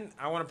again,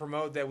 I want to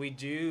promote that we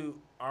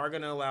are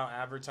going to allow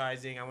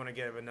advertising. I want to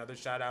give another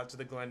shout out to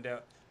the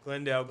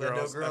Glendale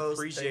girls. Girls,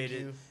 Appreciate thank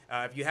it. you.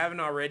 If you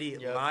haven't already,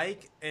 Yep.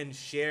 like and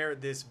share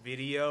this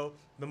video.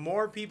 The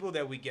more people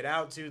that we get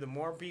out to, the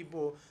more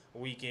people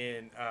we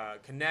can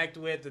connect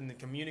with and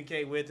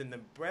communicate with, and the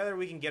better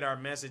we can get our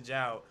message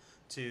out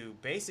to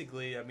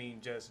basically,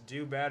 just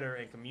do better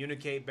and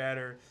communicate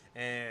better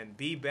and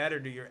be better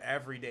to your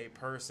everyday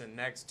person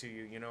next to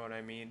you. You know what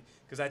I mean?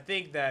 Because I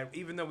think that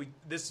even though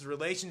this is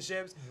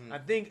relationships, Mhm. I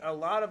think a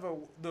lot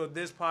of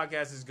this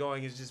podcast is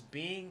just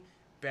being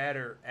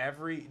better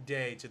every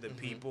day to the Mhm.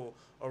 people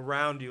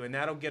around you, and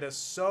that'll get us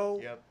so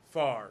Yep.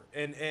 far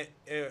and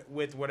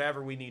with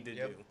whatever we need to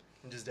Yep. do.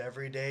 And just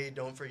every day,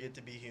 don't forget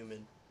to be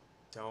human.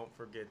 Don't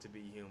forget to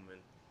be human.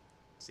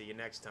 See you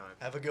next time.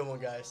 Have a good one,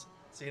 guys.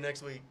 See you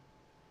next week.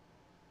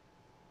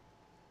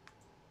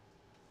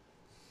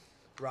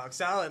 Rock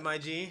solid, my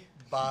G.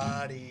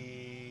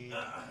 Bodied.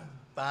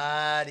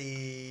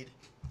 Bodied.